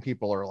engineering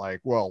people are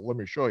like, well, let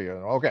me show you.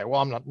 Okay, well,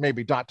 I'm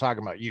not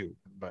talking about you,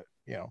 but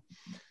you know,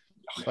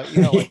 like,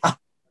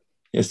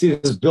 You see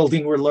this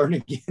building we're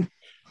learning in.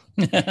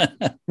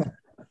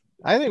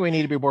 I think we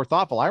need to be more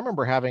thoughtful. I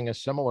remember having a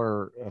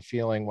similar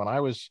feeling when I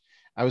was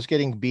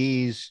getting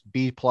B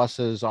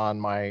pluses on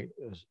my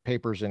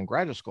papers in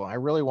graduate school. I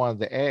really wanted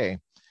the A.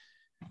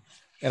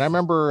 And I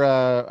remember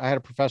I had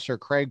a professor,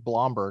 Craig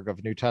Blomberg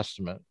of New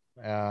Testament.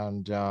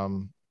 And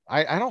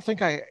I don't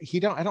think I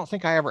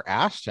ever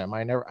asked him.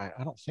 I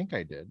don't think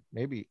I did.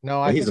 Maybe.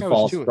 No, he's a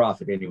false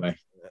prophet anyway.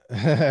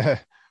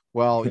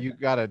 Well, you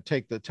got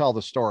to tell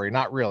the story.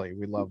 Not really.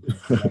 We love.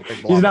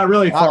 He's not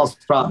really a false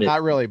prophet.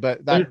 Not really,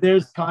 but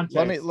there's context.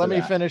 Let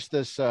me finish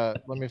this.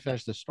 Let me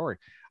finish this story.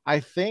 I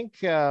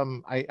think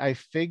I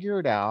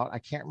figured out. I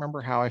can't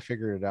remember how I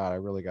figured it out. I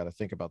really got to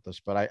think about this.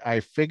 But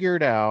I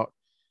figured out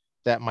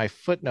that my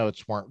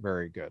footnotes weren't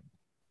very good.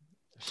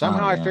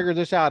 Somehow I figured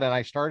this out, and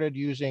I started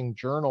using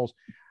journals.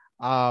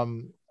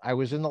 I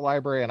was in the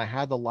library, and I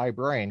had the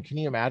librarian. Can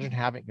you imagine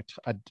having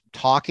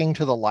talking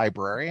to the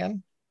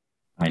librarian?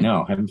 I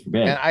know, heaven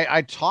forbid. And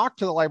I talked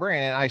to the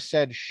librarian and I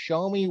said,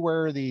 show me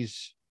where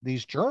these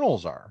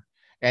journals are.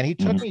 And he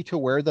took me to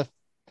where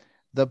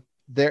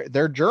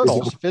their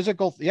journals,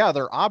 physical,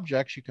 they're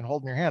objects you can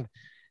hold in your hand.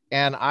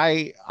 And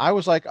I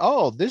was like,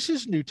 oh, this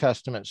is New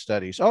Testament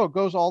studies. Oh, it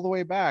goes all the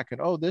way back.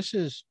 And oh, this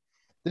is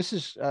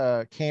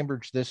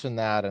Cambridge, this and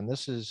that. And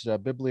this is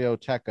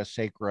Bibliotheca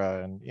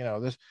Sacra. And,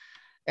 this.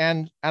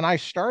 And I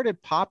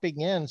started popping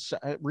in,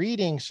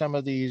 reading some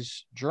of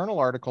these journal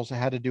articles that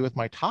had to do with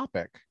my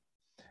topic,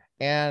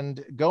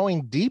 and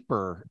going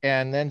deeper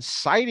and then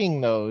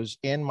citing those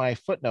in my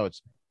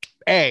footnotes.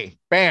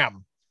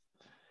 Bam.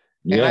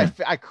 Yeah. And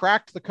I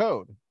cracked the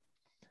code,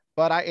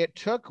 but it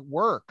took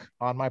work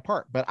on my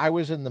part. But I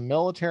was in the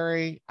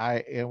military.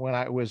 I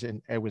was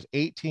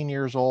 18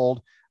 years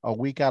old, a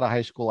week out of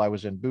high school, I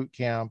was in boot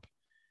camp.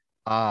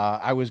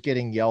 I was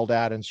getting yelled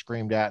at and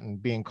screamed at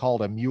and being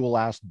called a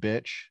mule-ass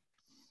bitch.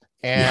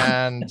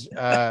 And,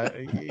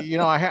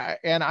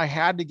 I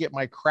had to get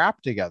my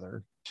crap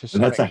together.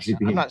 I'm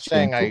not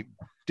saying I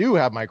do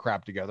have my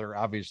crap together.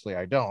 Obviously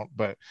I don't,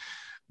 but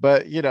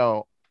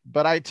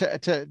I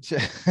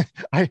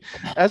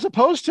as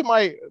opposed to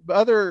my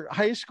other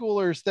high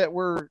schoolers that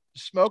were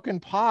smoking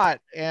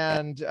pot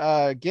and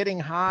getting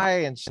high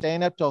and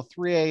staying up till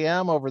 3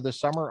 a.m. over the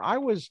summer, I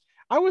was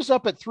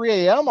up at 3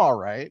 a.m. all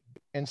right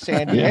in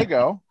San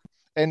Diego,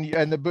 and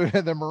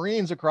the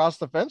Marines across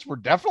the fence were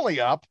definitely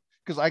up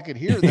because I could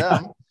hear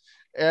them,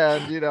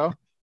 and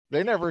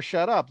they never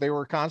shut up. They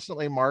were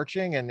constantly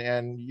marching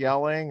and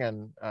yelling.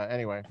 And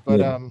anyway,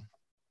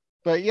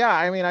 but yeah,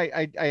 I mean,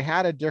 I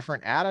had a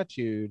different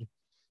attitude.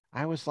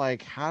 I was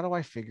like, how do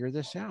I figure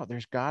this out?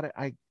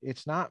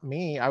 It's not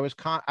me. I was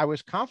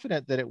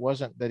confident that it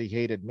wasn't that he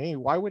hated me.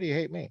 Why would he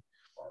hate me?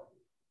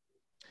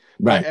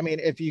 Right. I mean,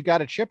 if you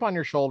got a chip on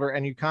your shoulder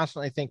and you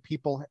constantly think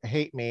people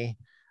hate me,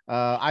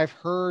 I've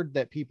heard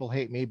that people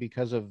hate me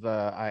because of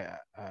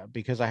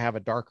because I have a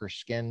darker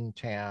skin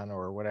tan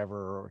or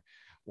whatever,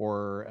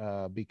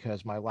 or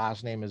because my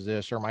last name is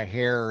this, or my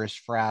hair is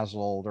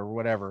frazzled or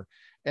whatever.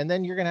 And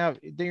then you're not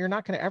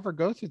going to ever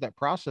go through that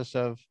process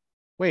of,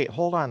 wait,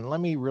 hold on, let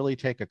me really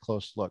take a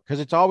close look. Because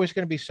it's always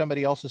going to be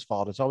somebody else's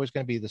fault. It's always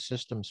going to be the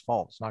system's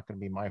fault. It's not going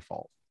to be my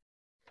fault.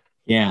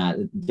 Yeah,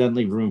 it doesn't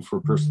leave room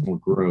for personal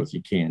growth.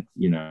 You can't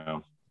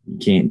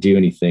do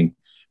anything.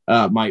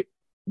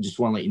 Just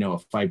want to let you know,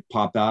 if I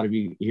pop out of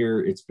you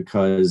here, it's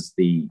because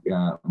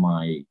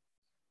my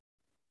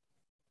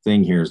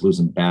thing here is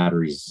losing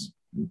batteries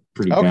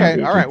pretty bad.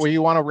 Okay, all right. Well,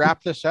 you want to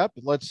wrap this up?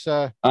 Let's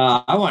I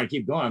want to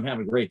keep going. I'm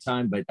having a great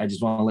time, but I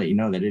just want to let you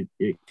know that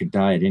it could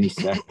die at any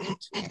second.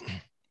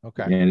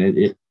 Okay. And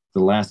it the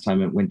last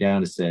time it went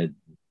down, it said,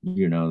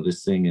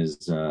 this thing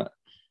is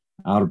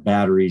out of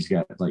batteries,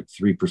 got like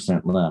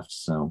 3% left.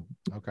 So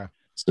okay.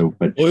 So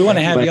but we want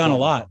to have you on a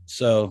lot.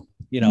 So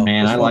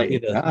man, I like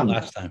it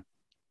last time.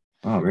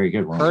 Oh, very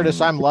good one. Curtis,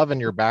 I'm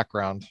loving your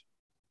background.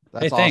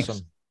 That's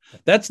awesome.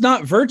 That's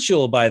not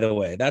virtual, by the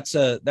way. That's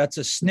a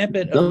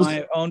snippet of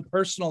my own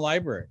personal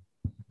library.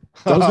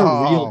 Those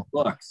are real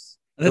books.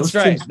 That's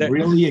right. They're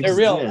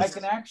real. I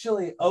can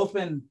actually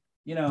open,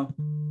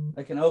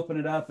 I can open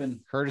it up, and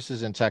Curtis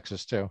is in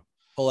Texas too.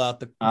 Pull out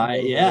the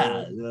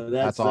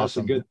that's awesome. That's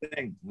a good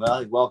thing.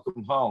 Well,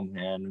 welcome home,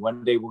 and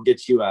one day we'll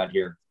get you out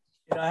here.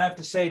 I have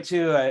to say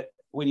too,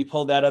 when you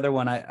pulled that other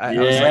one, I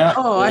was like,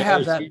 I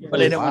have that, but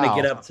I didn't want to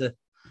get up to.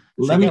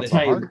 Let me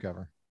tell you,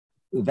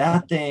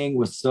 that thing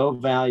was so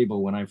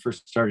valuable when I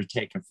first started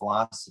taking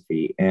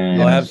philosophy.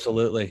 And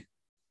absolutely.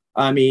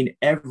 I mean,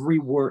 every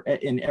word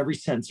in every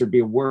sentence there'd be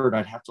a word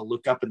I'd have to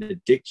look up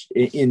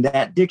in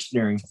that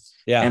dictionary.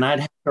 Yeah. And I'd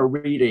have to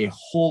read a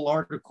whole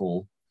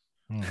article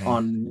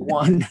on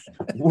one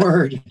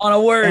word. On a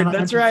word. And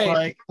that's right.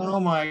 Like, oh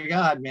my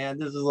God, man,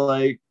 this is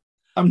like,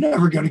 I'm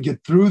never going to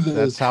get through this.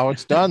 That's how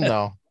it's done,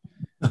 though.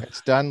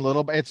 It's done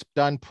it's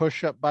done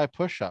push up by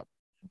push up.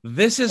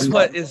 This is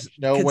what is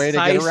no way to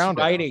get around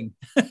writing.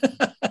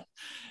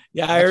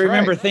 Yeah, I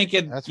remember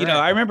thinking, That's you know,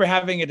 I remember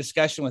having a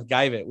discussion with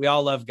Geivett. We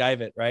all love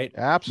Geivett, right?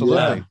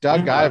 Absolutely. Yeah.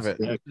 Doug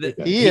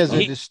Geivett. He is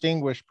a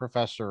distinguished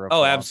professor of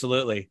philosophy.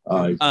 Absolutely.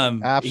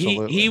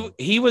 Absolutely.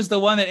 He was the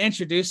one that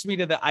introduced me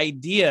to the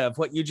idea of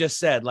what you just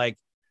said. Like,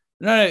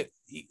 no,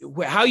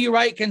 how you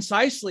write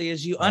concisely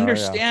is you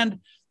understand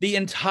the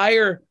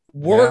entire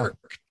work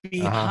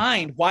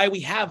behind why we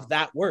have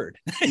that word.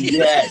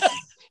 Yes.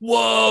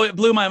 Whoa, it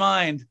blew my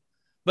mind.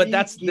 But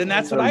that's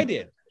what I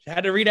did. I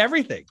had to read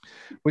everything.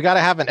 We got to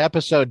have an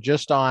episode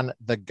just on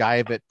the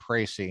Geivett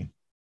Précis.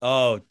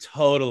 Oh,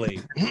 totally.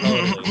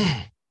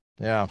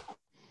 Yeah.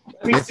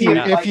 If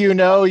you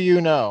know,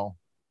 you know.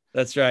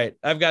 That's right.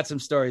 I've got some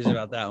stories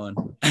about that one.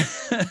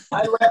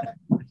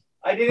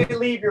 I didn't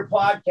leave your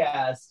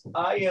podcast.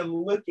 I am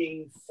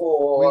looking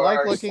for. We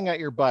like looking at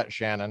your butt,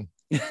 Shannon.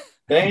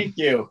 Thank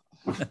you.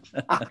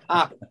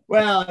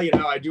 Well, you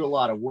know, I do a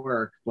lot of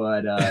work,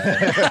 but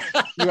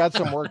you had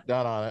some work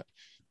done on it.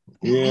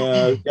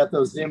 Yeah, got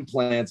those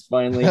implants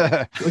finally. Look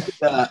at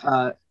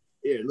that.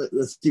 Here,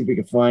 let's see if we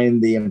can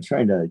find the. I'm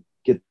trying to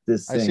get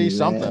this thing. I see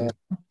something.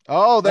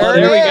 Oh, there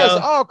it is. Go.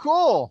 Oh,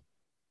 cool.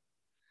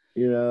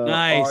 You know,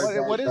 nice.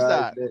 What is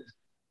that?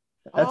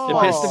 That's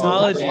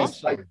epistemology.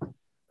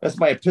 That's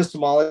my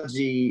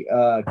epistemology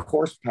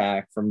course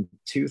pack from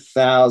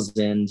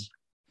 2000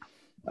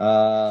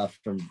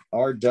 from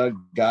our Doug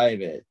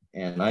Geivett.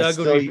 And Doug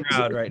would be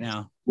proud right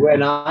now.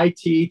 When I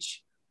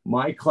teach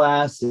my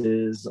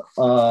classes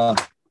on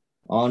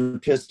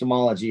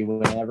epistemology,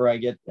 whenever I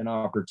get an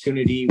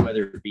opportunity,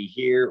 whether it be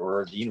here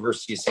or the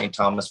University of St.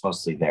 Thomas,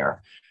 mostly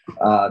there,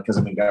 because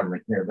I'm in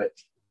government here. But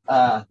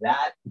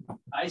that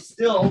I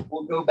still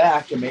will go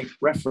back and make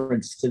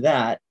reference to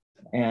that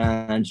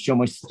and show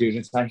my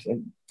students.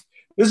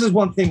 This is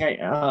one thing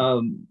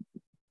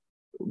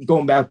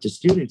going back to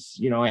students,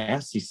 you know, I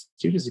ask these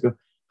students, I go,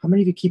 how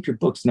many of you keep your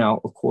books? Now,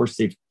 of course,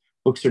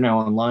 books are now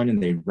online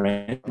and they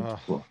rent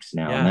books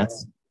now. Yeah.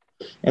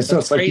 And so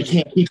it's like you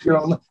can't keep your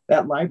own.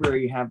 That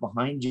library you have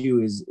behind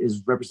you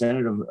is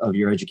representative of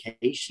your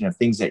education, of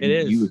things that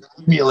you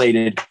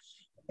accumulated.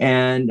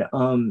 And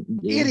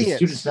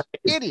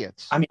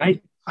idiots. I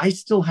mean, I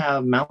still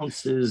have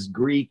Mounce's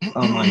Greek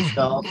on my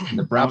shelf,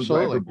 the Brown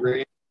Driver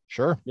Bridge.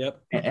 Sure. Yep.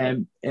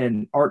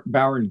 And Art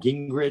Bauer and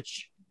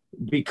Gingrich,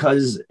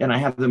 and I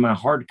have them in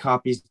hard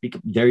copies.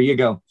 There you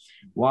go.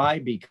 Why?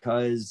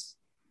 Because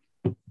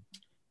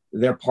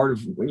they're part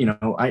of, you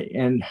know,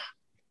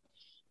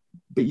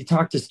 but you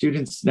talk to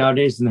students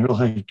nowadays and they're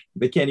like,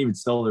 they can't even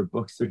sell their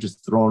books. They're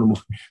just throwing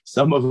them.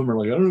 Some of them are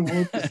like, I don't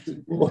want this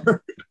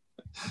anymore.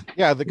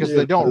 Yeah, because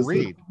they don't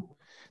read.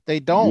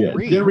 They don't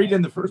read. They didn't read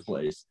in the first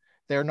place.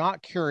 They're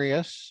not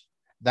curious.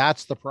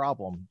 That's the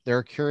problem.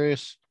 They're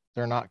curious.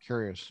 They're not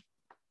curious.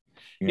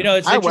 You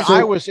know,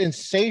 I was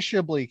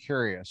insatiably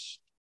curious.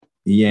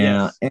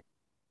 Yeah. Yes.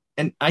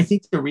 And I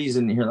think the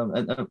reason here,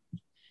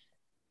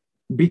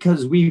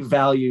 because we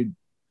valued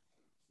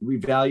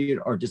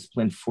our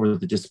discipline for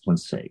the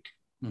discipline's sake.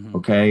 Mm-hmm.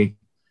 Okay.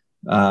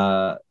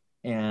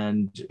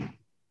 And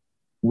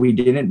we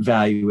didn't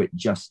value it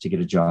just to get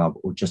a job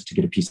or just to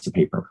get a piece of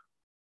paper.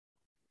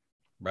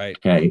 Right.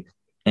 Okay.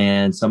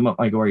 And some of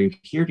I go, are you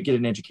here to get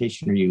an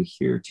education or are you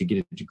here to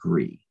get a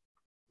degree?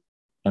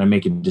 And I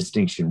make a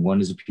distinction. One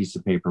is a piece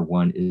of paper.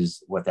 One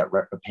is what that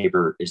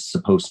paper is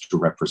supposed to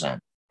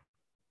represent.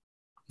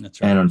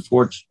 That's right. And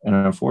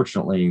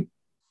unfortunately,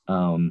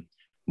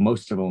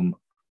 most of them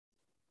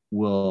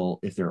will,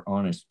 if they're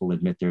honest, will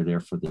admit they're there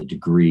for the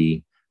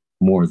degree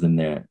more than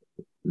they're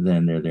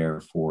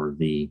there for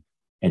the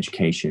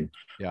education.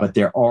 Yeah. But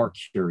there are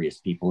curious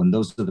people, and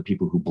those are the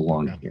people who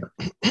belong here.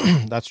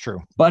 That's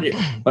true. But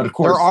of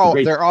course,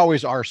 there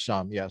always are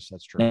some. Yes,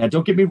 that's true. Now,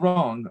 don't get me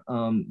wrong.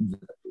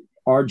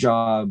 Our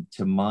job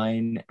to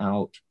mine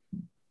out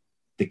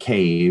the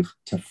cave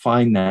to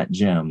find that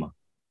gem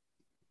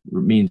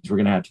means we're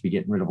going to have to be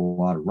getting rid of a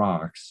lot of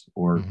rocks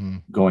or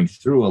going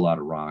through a lot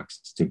of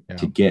rocks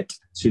to get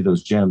to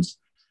those gems.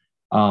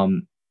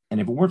 And if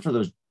it weren't for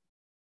those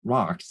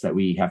rocks that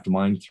we have to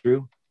mine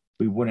through,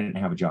 we wouldn't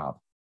have a job.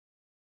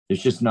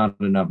 There's just not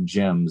enough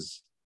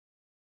gems.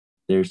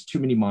 There's too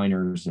many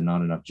miners and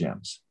not enough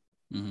gems.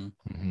 Mm-hmm.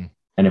 Mm-hmm.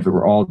 And if it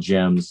were all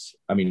gems,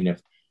 I mean,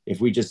 if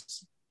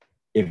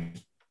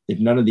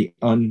none of the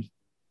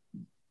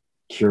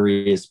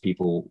uncurious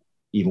people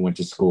even went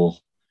to school,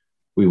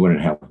 we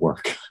wouldn't have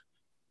work.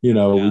 You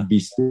know, we'd be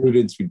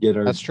students, we'd get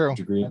our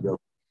degree.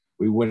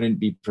 We wouldn't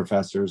be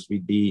professors.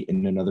 We'd be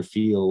in another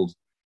field,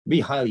 be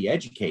highly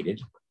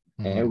educated,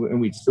 and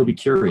we'd still be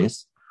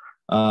curious,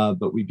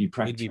 but we'd be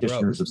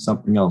practitioners of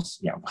something else.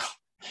 Yeah, well,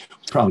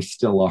 probably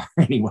still are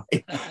anyway.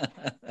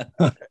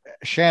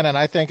 Shannon,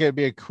 I think it'd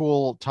be a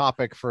cool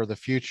topic for the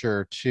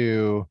future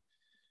to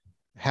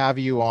have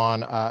you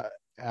on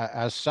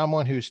as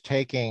someone who's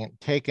taken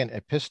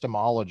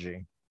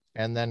epistemology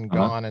and then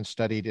gone and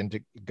studied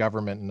into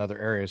government and other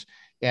areas,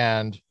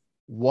 and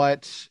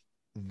what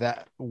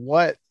that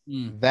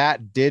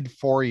did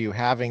for you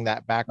having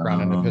that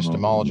background in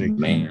epistemology.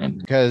 Man.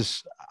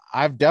 Because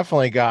I've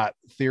definitely got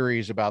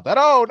theories about that.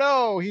 Oh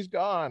no, he's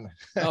gone.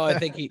 Oh, I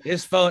think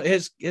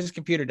his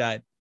computer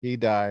died. He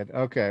died.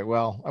 Okay.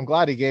 Well, I'm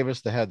glad he gave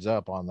us the heads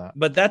up on that.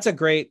 But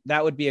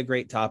that would be a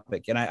great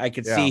topic. And I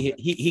could see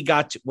he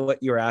got what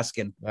you were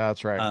asking.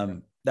 That's right.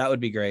 That would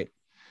be great.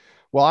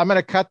 Well, I'm going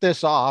to cut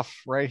this off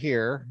right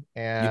here,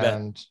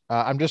 and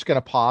I'm just going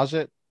to pause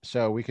it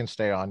so we can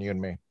stay on, you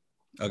and me.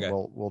 Okay.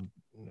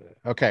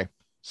 Okay.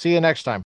 See you next time.